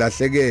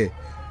ezilahleke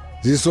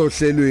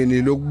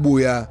zisohlelweni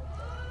lokubuya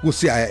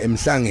kusiyaya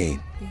emhlangeni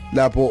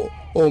lapho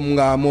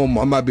omngamo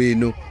mama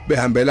benu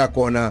behambela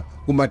khona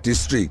kuma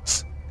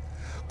districts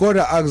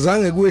kodwa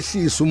akuzange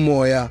kwehlisa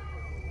umoya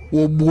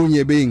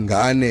wobunye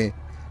beingane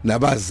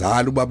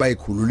nabazali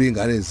ubabayikhulula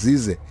ingane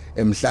zize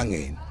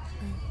emhlangeni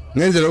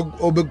ngendlela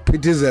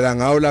obekuphithizela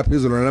ngayo lapha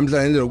izolo namhlanje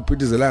ngendlela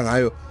okuphithizela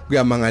ngayo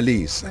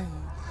kuyamangalisa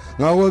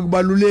ngakho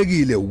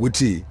kubalulekile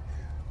ukuthi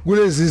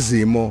kulezi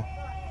zimo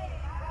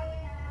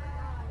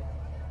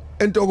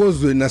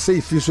entokozweni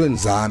naseyifisweni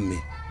zami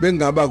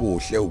bengaba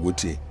kuhle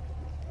ukuthi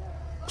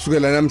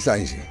kusukela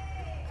namhlanje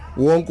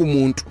wonke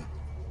umuntu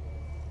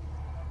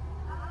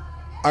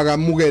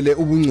akamukele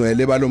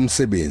ubungcwele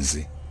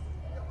balomsebenzi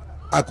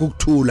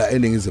akukuthula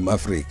eNingizimu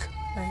Afrika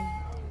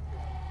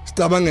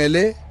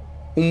sicabangele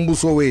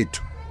umbuso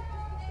wethu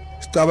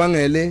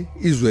sicabangele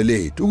izwe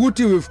lethu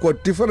ukuthi we've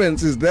got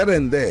differences there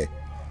and there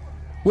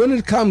when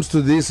it comes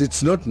to this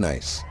it's not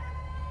nice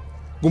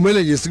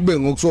kumele nje sikube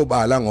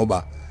ngokusobala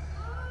ngoba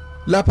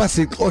lapha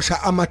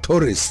sixosha ama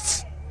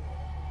tourists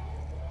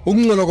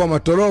ukungcola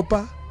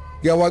kwamadolobha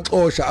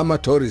kuyawaxosha ama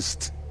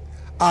tourists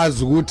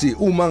azi ukuthi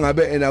uma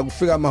ngabe ena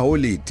kufika ama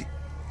holiday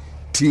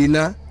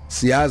thina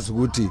siyazi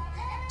ukuthi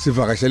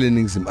sivakashele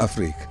eNingizimu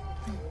Afrika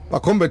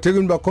bakhombe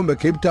eThekwini bakhombe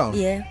Cape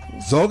Town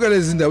zonke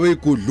lezi ndawo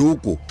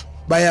ezigudluku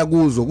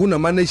bayakuzo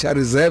kunama nature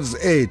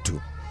reserves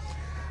ethu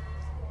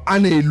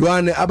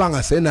anezilwane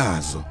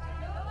abangasenazo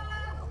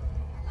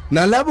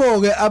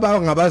nalabo ke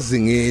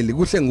abangabazingeli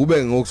kuhle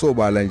ngube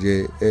ngokusobala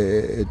nje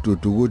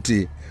Dudu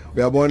ukuthi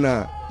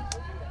uyabona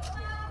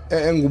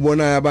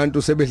engubona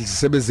abantu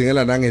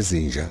sebezingela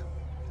nangezinja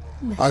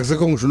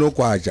akusekho ngisho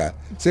nogwaja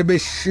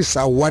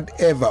sebeshisa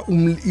whatever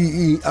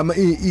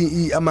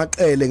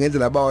amaqele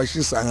ngendlela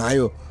abawashisa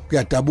ngayo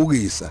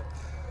kuyadabukisa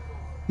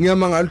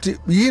ngiyamangala ukuthi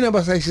yini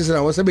abasayishisa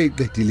nawo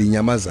sebeyiqedile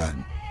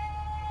inyamazana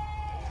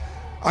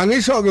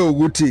angisho ke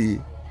ukuthi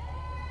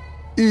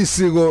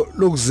isiko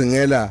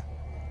lokuzingela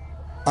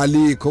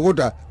alikho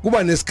kodwa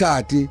kuba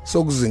nesikhathi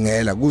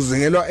sokuzingela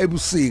kuzingelwa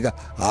ebusika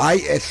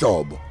hayi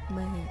ehlobo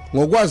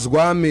ngokwazi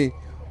kwami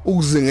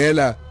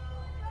ukuzingela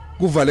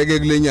kuvaleke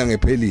kulenyanga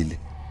ephelile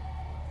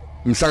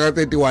mhla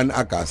ka31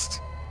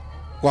 August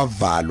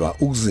kwavalwa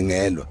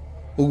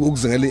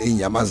ukuzingela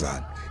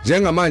inyamazana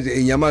njengamanje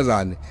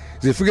inyamazane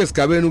zifike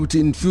esigabeni ukuthi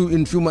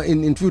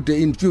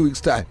in few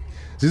weeks time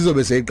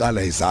zizobe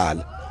seyiqala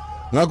izala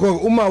ngakho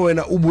uma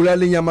wena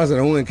ubulala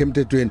inyamazana ngongekho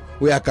emthethweni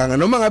uyaganga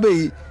noma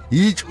ngabe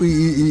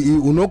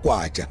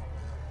unogwaja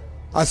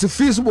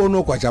asifisi ubona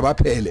ogwaja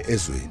abaphele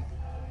ezweni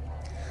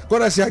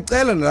kodwa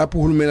siyacela nalapho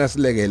uhulumeni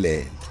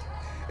asilekelele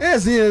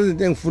ezinye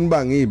izinto engifuna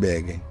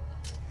bangibeke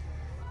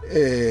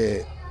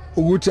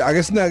ukuthi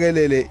ake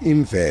sinakelele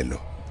imvelo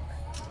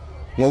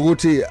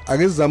ngokuthi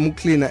ake sizame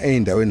ukuklina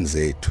eindaweni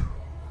zethu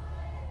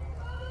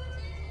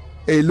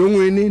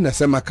elungwini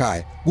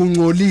nasemakhaya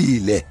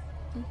kungcolile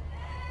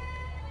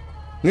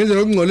ngenze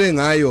lokungcole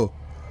ngayo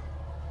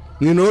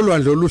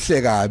nginolwandle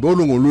oluhle kabi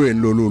olungolweni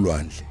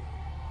lolulwandle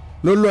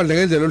lolwandle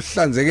ngendlela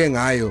oluhlanzeke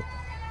ngayo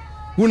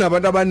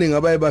kunabantu abaningi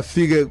abaye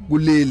bafike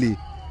kuleli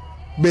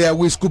beya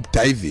ku scuba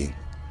diving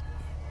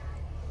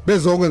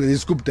bezokwenza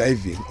scuba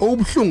diving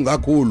okubhlungu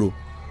kakhulu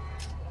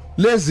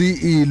lezi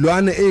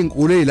ilwane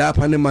ezinkulu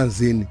ezilapha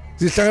nemanzini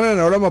zihlangana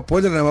nawo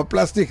lamabhodlela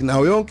namaplastic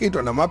nawo yonke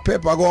into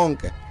namaphepha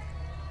konke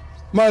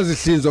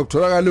mazihlinzwa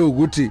kutholakala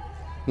ukuthi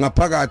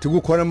ngaphakathi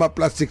kukhona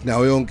amaplastic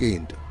nawo yonke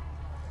into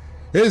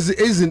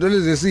izinto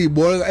lezi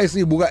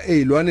esizibuka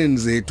ezilwaneni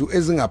zethu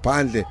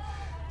ezingaphandle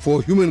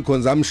for human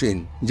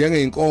consumption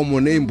njengeinkomo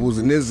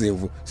nezimbuzi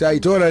nezimvu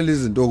siyayithola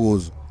lezi zinto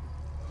kuzo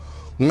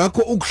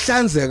ngakho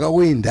ukuhlanzeka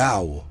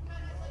kweindawo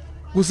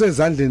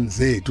kusezandleni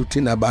zethu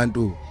thina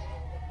abantu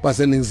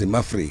baseNingizimu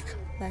Afrika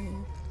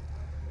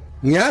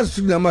ngiyazi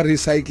ukuthi kunama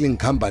recycling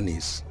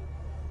companies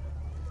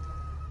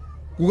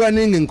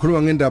kukaningi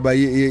ngikhuluma ngendaba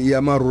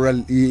yama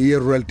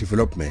rural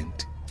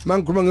development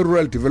mangikhuluma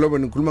ngerural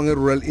development ngikhuluma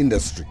ngerural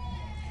industry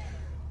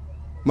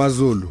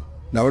maZulu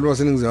nabantu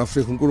baseNingizimu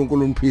Afrika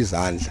uNkulunkulu umphi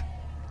izandla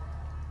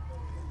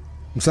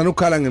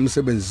msanukhala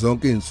ngemisebenzi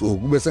zonke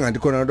izinsuku bese ngathi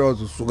khona abantu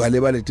abazosuka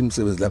le balethe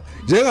imisebenzi lapha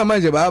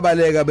njengamanje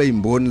bayabaleka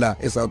beyimboni la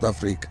eSouth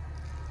Africa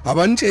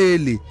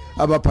abantsheli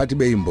abaphathi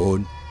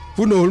beyimboni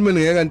futhi uhulumeni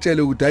ngeke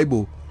antshele ukuthi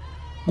hayibo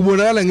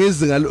kubonakala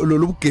ngezinga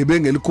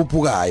lobugebengu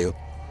elikhuphukayo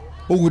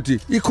ukuthi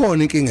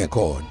ikhona inkinga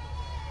ekhona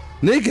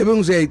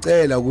nezigebengu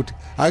ziyayicela ukuthi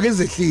ake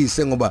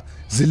zehlise ngoba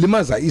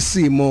zilimaza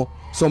isimo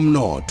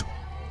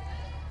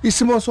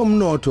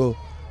somnotho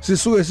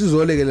sisuke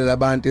sizolekelela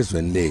abantu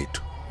ezweni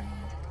lethu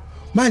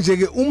manje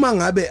ke uma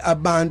ngabe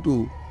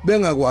abantu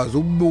bengakwazi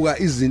ukubuka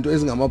izinto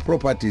ezingama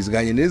properties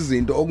kanye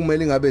nezinto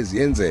okumele ngabe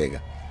ziyenzeka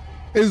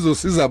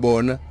ezizosiza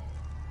bona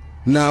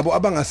nabo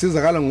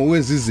abangasizakala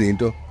ngokwenza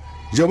izinto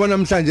njengoba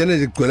namhlanje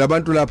nje kugcwele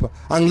abantu lapha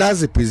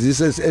angilazi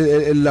business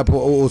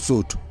elapho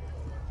osuthu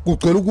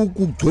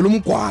kugcwele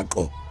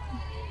umgwaqo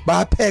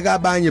bapheka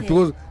abanye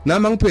because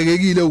nami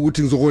ngiphekekile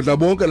ukuthi ngizokodla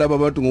bonke laba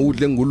bantu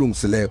ngokudla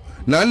engulungisileyo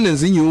nani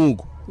nenza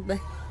inyuku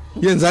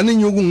yenzani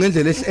inyuku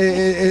ngendlela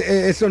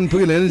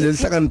ehloniphekile ngendlela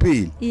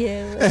ehlakaniphile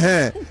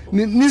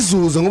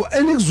nizuza ngoba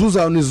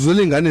enikuzuzayo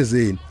nizuzela ingane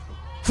zenu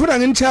futhi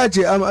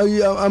angicharge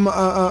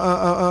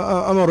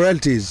ama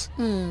royalties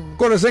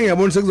kodwa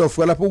sengiyabona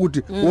sekuzofika lapho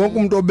ukuthi wonke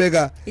umuntu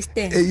obeka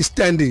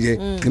istand nje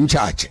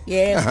ngimcharge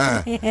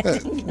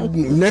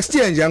next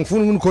year nje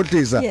angifuni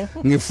ukunikhohlisa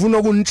ngifuna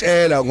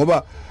ukunitshela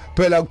ngoba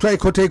phela kuthiwa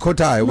ikhothe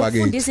ikhothayo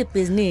bakithi ufundisa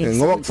ibusiness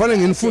ngoba kufanele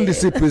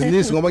nginifundise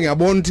ibusiness ngoba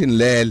ngiyabona ukuthi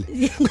nilele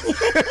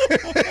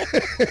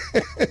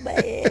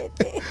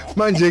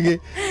manje ke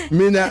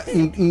mina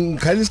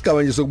ngikhala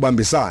isigaba nje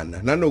sokubambisana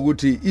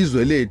nanokuthi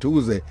izwe lethu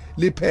ukuze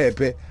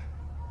liphephe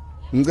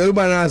ngicela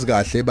uba nazi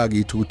kahle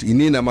bakithi ukuthi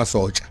inini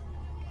amasotsha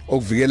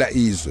okuvikela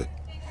izwe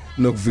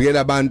nokuvikela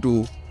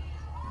abantu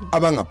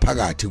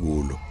abangaphakathi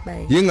kulo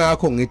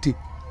yingakho ngithi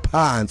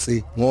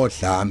phansi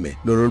ngodlame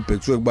lolo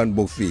libhekiswe kubantu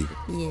bokufika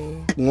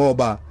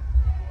ngoba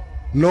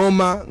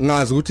noma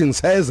ngazi ukuthi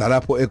ngisayeza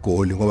lapho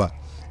eGoli ngoba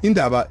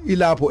indaba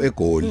ilapho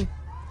eGoli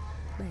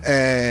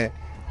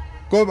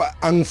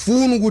ngoba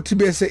angifuni ukuthi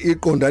bese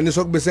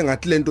iqondaniswa kubese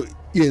ngathi lento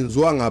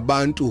yenziwa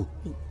ngabantu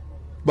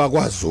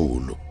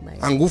bakwaZulu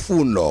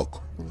angifuni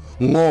lokho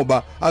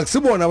ngoba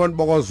akusibona abantu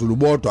bakwaZulu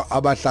bodwa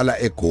abahlala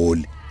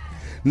eGoli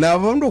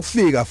nabantu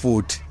okufika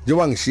futhi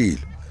njengoba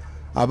ngishilo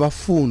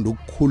abafunda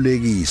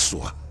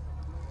ukukhulekiswa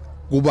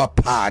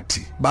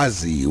kubaphathi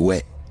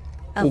baziwe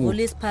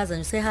avula isiphaza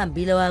nje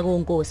sehambile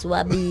wakonkosi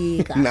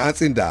wabika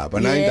nansi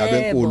indaba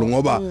enkulu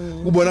ngoba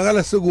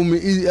kubonakala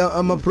sekumi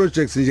ama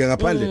projects nje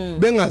ngaphandle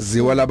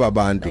bengaziwa laba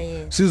bantu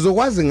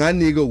sizokwazi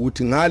ngani ke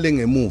ukuthi ngale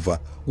ngemuva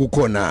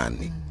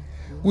kukhonani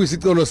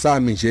kuyisicelo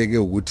sami nje ke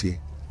ukuthi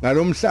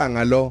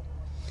ngalomhlanga lo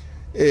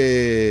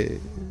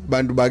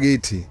bantu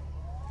bakithi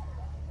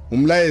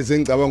umlayezo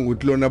engicabanga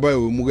ukuthi lona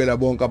bayomukela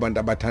bonke abantu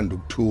abathanda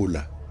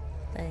ukuthula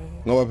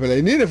ngoba phela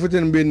inini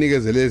futhi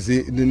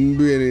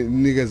nibuye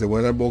ninikeze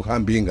bona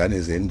bokuhamba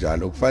ingane zenu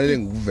njalo kufanele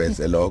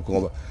ngikuveze lokho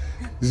ngoba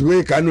zibe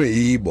iganwe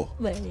yibo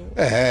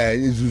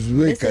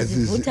zibe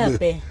igazi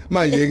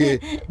manje ke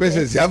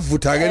bese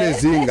ziyavutha ke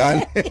lezi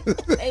ingane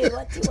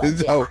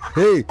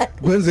hey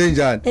kwenze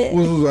njani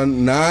uzuzwa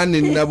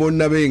nani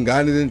nabona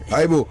beingane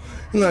hayibo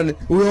ingane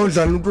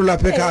uyondla umuntu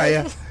lapha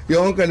ekhaya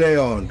yonke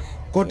leyo nto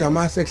kodwa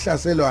mase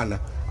kuhlaselwana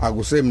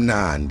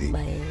akusemnandi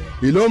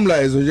yilo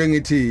mlayezo nje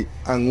ngithi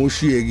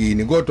angushiye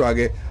kini kodwa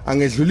ke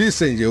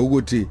angedlulise nje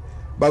ukuthi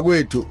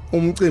bakwethu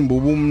umcimbi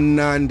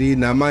ubumnandi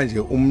namanje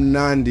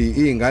umnandi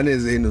izingane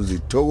zenu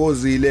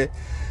zithokozile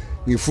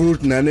ngifuna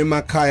ukuthi nane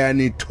emakhaya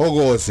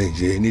nithokoze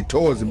nje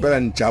nithokoze impela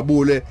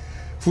nijabule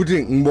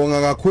futhi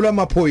ngibonga kakhulu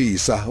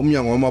amaphoyisa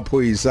umnyango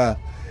wamaphoyisa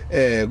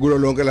kulo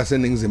lonke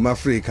laseNingizimu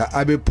Afrika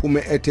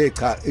abephume ethe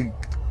cha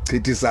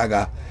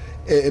chithisaka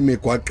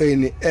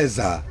emigwaqeni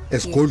eza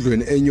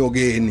esigodlweni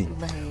enyokeni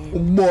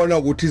ukubona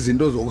ukuthi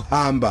izinto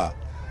zokuhamba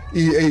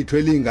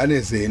eyithwele ingane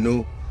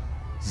zenu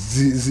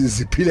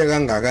ziphile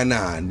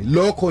kangakanani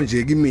lokho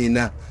nje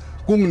kimina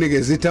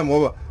kunginikeza ithemba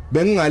ngoba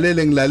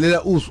bengingalele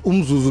ngilalela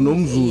umzuzu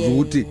nomzuzu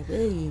ukuthi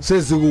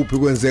sezikuphi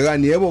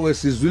kwenzekani yebo ke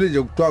sizwile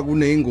nje kuthiwa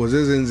kuneyingozi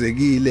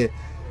ezenzekile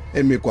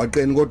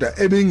emigwaqeni kodwa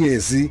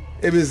ebengezi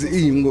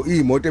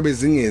imoto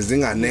ebezingezi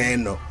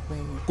nganeno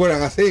kodwa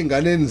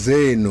ngaseyinganeni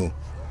zenu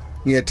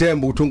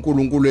ngiyethemba ukuthi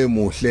uNkulunkulu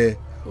emuhle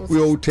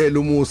uyowuthela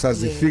umusa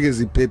zifike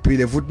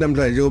ziphephile futhi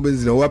namhlanje njengoba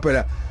benzile ngoba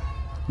phela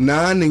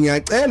nani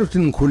ngiyacela ukuthi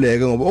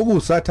nikhuleke ngoba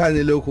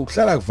okusathane lokho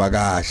kuhlala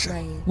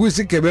kuvakasha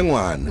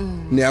kuyisigebengwana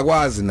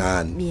niyakwazi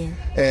nani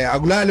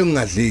akulali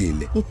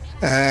ungadlile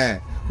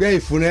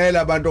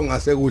kuyayifunela abantu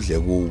ongasekudle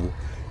kubo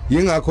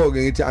yingakho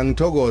ke ngithi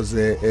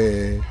angithokoze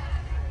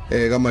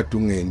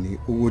kaMadungeni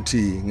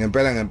ukuthi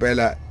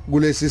ngempela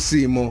kulesi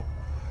simo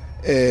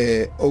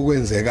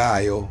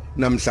okwenzekayo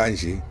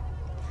namhlanje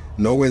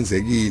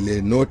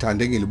nokwenzekile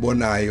nothande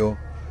ngilibonayo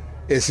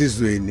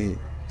esizweni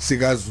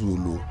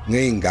sikaZulu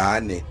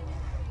ngeingane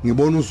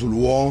ngibona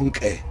uZulu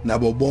wonke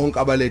nabo bonke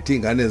abalethe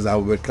ingane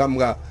zabo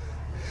beqhamuka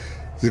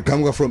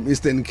ziqhamuka from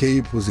Eastern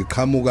Cape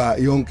ziqhamuka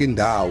yonke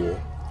indawo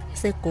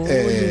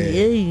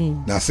segoli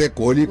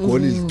nasegoli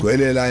igoli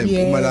ligcwele la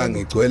eMpumalanga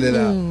igcwele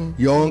la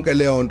yonke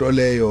leyo nto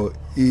leyo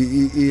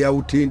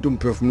iyawuthinta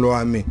umphefumulo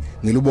wami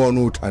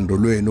ngilibona uthando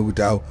lwenu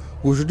ukuthi awu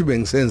kusho ukuthi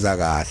bengisenza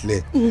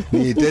kahle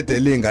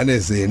ngidedele ingane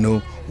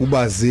zenu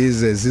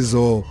ubazize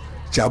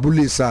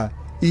zizojabulisa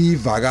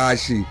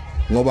ivakashi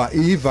ngoba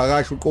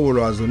ivakashi uqobo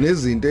lwazo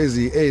nezinto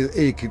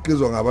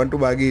ezikhiqizwa ngabantu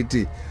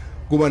bakithi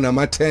kuba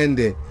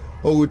namathende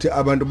ukuthi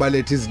abantu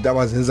balethe izinto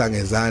abazenza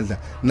ngezandla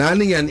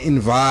nani ngiyani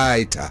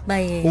invite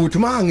ukuthi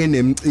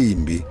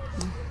mangenemcimbi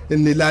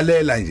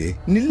nilalela nje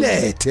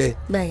nilethe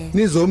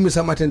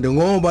nizomisa amathende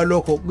ngoba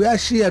lokho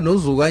kuyashiya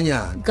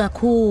nozukanyana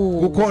kakhulu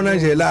kukhona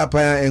nje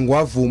lapha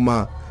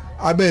engwavuma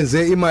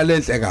abenze imali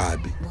enhle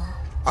kabi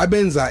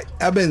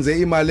abenze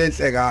imali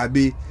enhle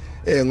kabi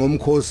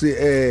ngomkhosi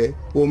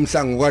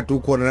womhlanga kade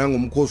ukhona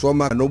nangomkhosi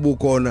wamanga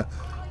obukhona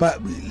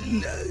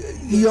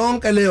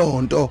yonke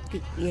leyo nto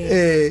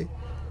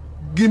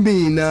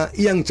kimina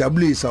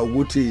iyangijabulisa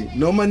ukuthi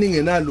noma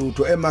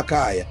ningenalutho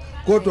emakhaya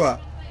kodwa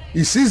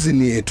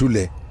isizini yethu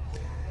le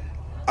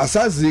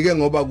asazike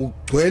ngoba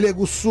kugcwele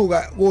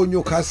kusuka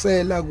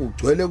koNyukhasela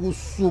kugcwele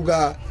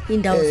kusuka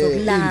indawo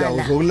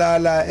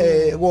zokulala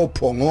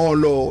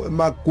kophongolo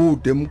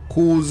emagude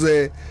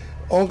emkhuze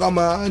onke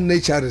ama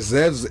nature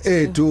reserves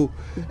ethu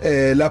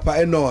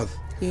lapha eNorth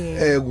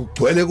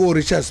kugcwele ko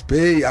Richards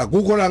Bay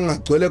akukho la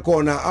ngagcwele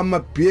khona ama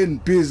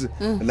BNBs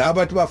la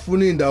abantu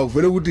bafuna indawo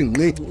vele ukuthi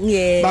ngqi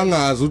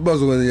bangazi ukuthi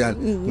bazokwenza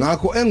njani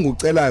ngakho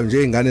engikucelayo nje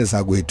izingane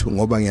zakwethu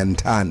ngoba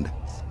ngiyanithanda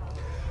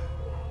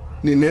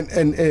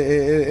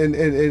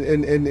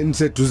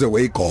niseduze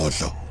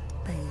kweyigodlo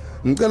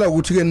ngicela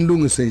ukuthi ke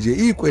nilungise nje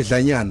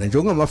ikwedlanyana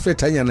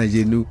njengamafethanyana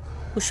nje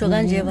usho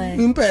kanje baya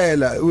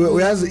impela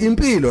uyazi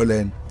impilo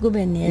lena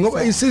kube niyeza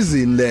ngoba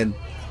isizini lena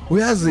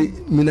uyazi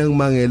mina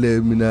ngimangele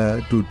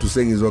mina dudu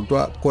sengizwa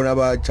kuthiwa khona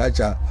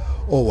abacharger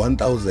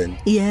 1000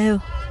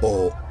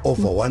 yebo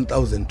over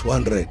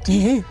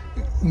 1200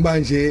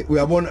 manje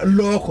uyabona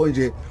lokho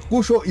nje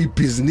kusho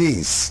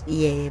ibusiness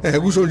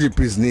kusho nje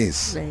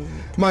ibusiness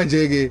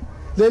manje ke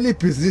leli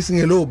business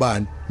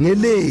ngelobani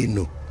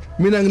ngelenu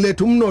mina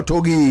ngilethe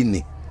umnotho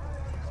kini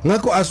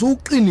ngakho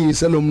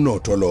asuqinise lo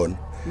mnotho lona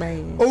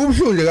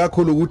okubuhlungu nje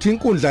kakhulu ukuthi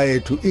inkundla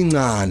yethu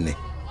incane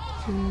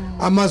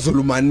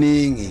amaZulu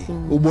maningi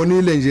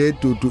ubonile nje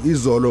dudu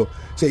izolo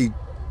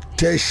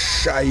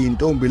seyithesha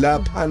intombi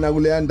lapha na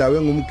kule ndawo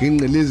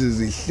engumginqi lezi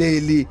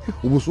zihleli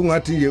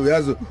ubusungathi nje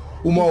uyazi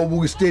uma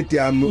ubuka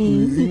istadium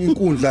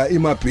inkundla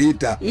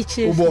imabhida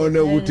ubone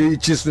ukuthi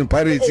iChiefs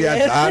nePirates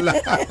iyadlala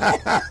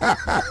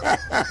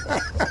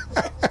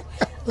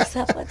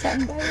usapota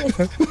mbaye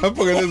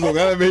lapho ke lezo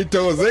ngane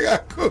beyithokoze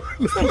kakhulu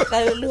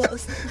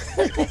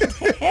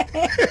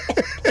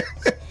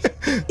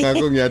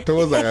ngakho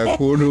ngiyathokoza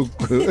kakhulu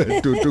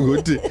dudu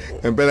ukuthi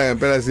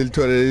ngempela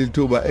silithole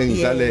lithuba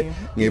engihlale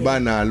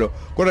ngibanalo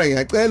kodwa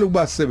ngiyacela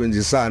ukuba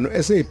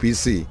sisebenzisana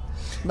SABC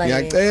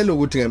ngiyacela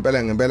ukuthi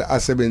ngempela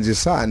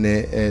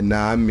asebenzisane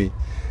nami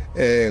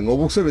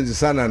ngoba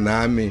ukusebenzisana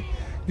nami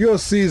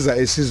kuyosiza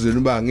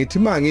esizweni ba ngithi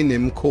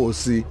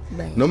manginemkhosi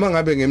noma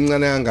ngabe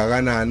ngemncane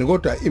kangakanani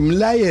kodwa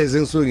imlayeze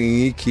engisuke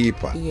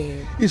ngiyikhipha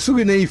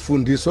isuke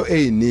nezifundiso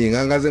eziningi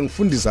angaze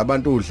ngifundisa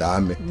abantu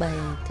udlame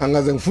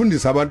angaze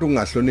ngifundisa abantu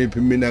ukungahloniphi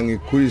mina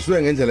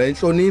ngikhuliswe ngendlela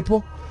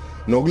yenhlonipho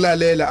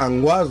nokulalela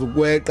angikwazi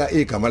ukweqa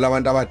igama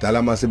labantu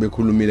abadala mase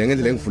bekhulumile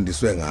ngendlela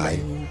engifundiswe ngayo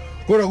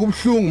kodwa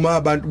kubhlungu uma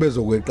abantu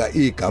bezokweqa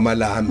igama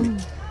lami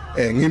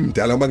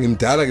ngimdala ngoba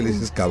ngimdala ke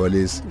lesi sigaba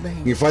lesi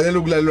ngifanele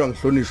ukulalelwa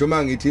ngihlonishwe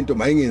mangithi into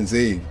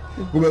mayingenzeki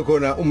kube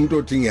khona umuntu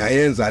othi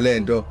ngiyayenza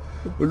lento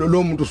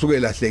lo muntu usuke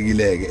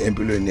elahlekileke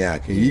empilweni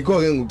yakhe yikho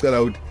ke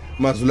ngicela ukuthi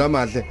mazulu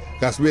amahle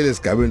kasibele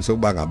esigabeni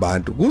sokuba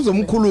ngabantu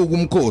kuzomkhuluka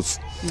umkhosi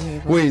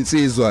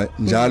weyinsizwa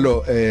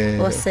njalo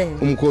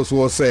umkhosi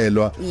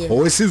woselwa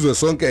owesizwe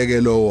sonke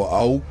ke lowo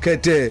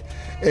awukhethe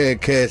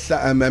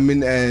khehla I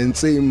mean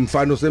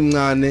mfano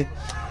semncane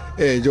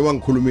njengoba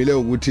ngikhulumile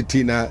ukuthi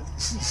thina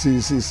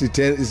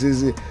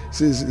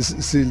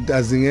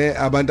sidazinge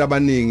abantu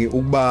abaningi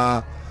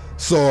ukuba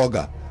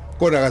soka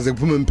kodwa kaze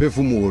kuphume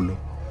imphefumulo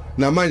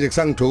namanje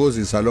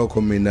kusangithokozisa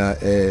lokho mina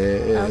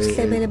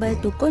awuhlebele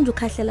bayidu konje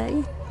ukhahlela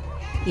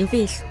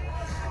imfihlo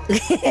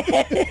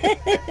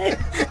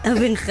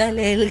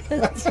abengikhalele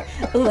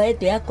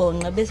uwayede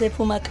yagonqa bese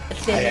ephuma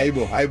kahle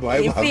hayibo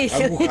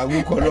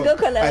akukho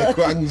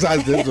lo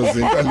angizazi lezo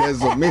zinto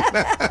lezo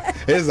mina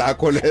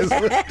ezakho lezo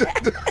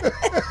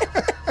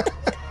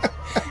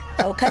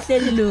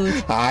awukhahleli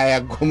lutho hayi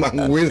akuma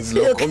ngiwenzi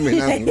lokho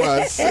mina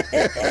ngikwazi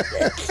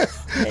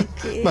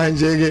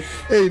manje ke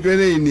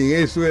ezintweni eziningi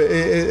esuke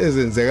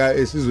ezenzeka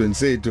esizweni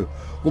sethu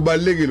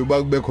kubalekile uba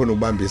kube khona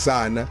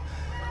ukubambisana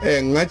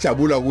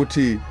ngingajabula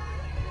ukuthi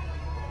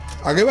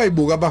ake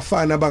bayibuka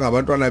abafana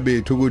abangabantwana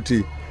bethu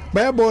ukuthi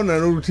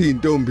bayabona ukuthi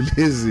intombi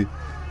lezi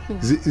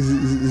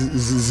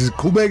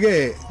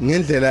ziqhubeke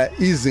ngendlela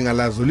izinga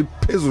lazo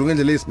liphezulu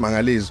ngendlela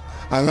esimangaliso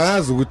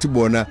angazi ukuthi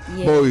bona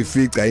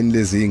boyifica ini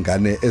lezi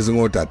ingane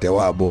ezingodade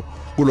wabo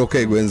kulokho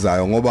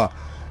ekwenzayo ngoba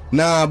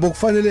nabo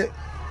kufanele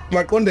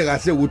baqonde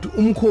kahle ukuthi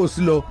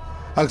umkhosi lo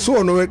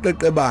akusona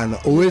oweqeqebana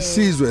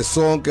owesizwe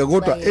sonke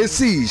kodwa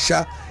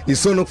esisha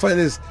isona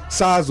kufanele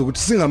sazi ukuthi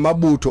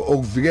singamabutho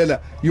okuvikela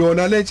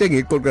yona letshe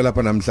ngiqoqela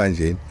lapha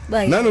namhlanje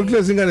nanokuthi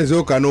lezi ingane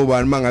ziyogana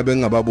obani mangabe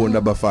ngingababoni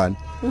abafana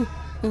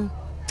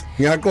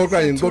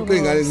ngiyaqoqa ngiqoqa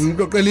ingane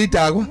ngiqoqela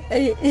idakwa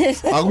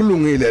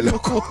akulungile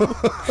lokho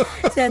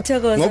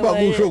siyathokoza ngoba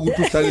kusho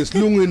ukuthi uhlala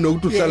esilungwini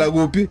nokuthi uhlala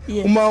kuphi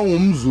uma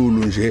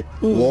ungumZulu nje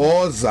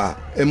woza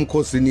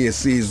emkhosini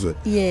yesizwe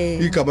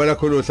igama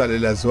lakho lohlala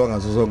laziwa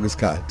ngaso sonke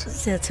isikhathi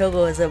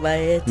siyathokoza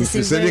bayethu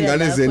sifisela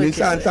ingane zeni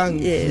inhlanhla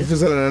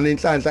ngifisela nani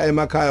inhlanhla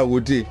emakhaya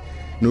ukuthi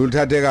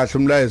noluthathe kahle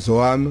umlayezo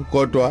wami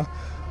kodwa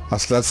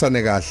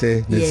asihlatsane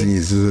kahle nezinye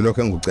izizwe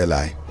lokho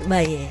engikucelayo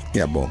bayethu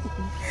ngiyabonga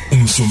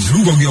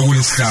umsombuluko kuya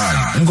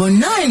kulesihlanu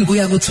ngo9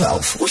 kuya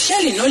ku12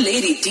 uhleli no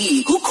Lady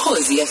D ku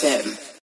Khosi FM.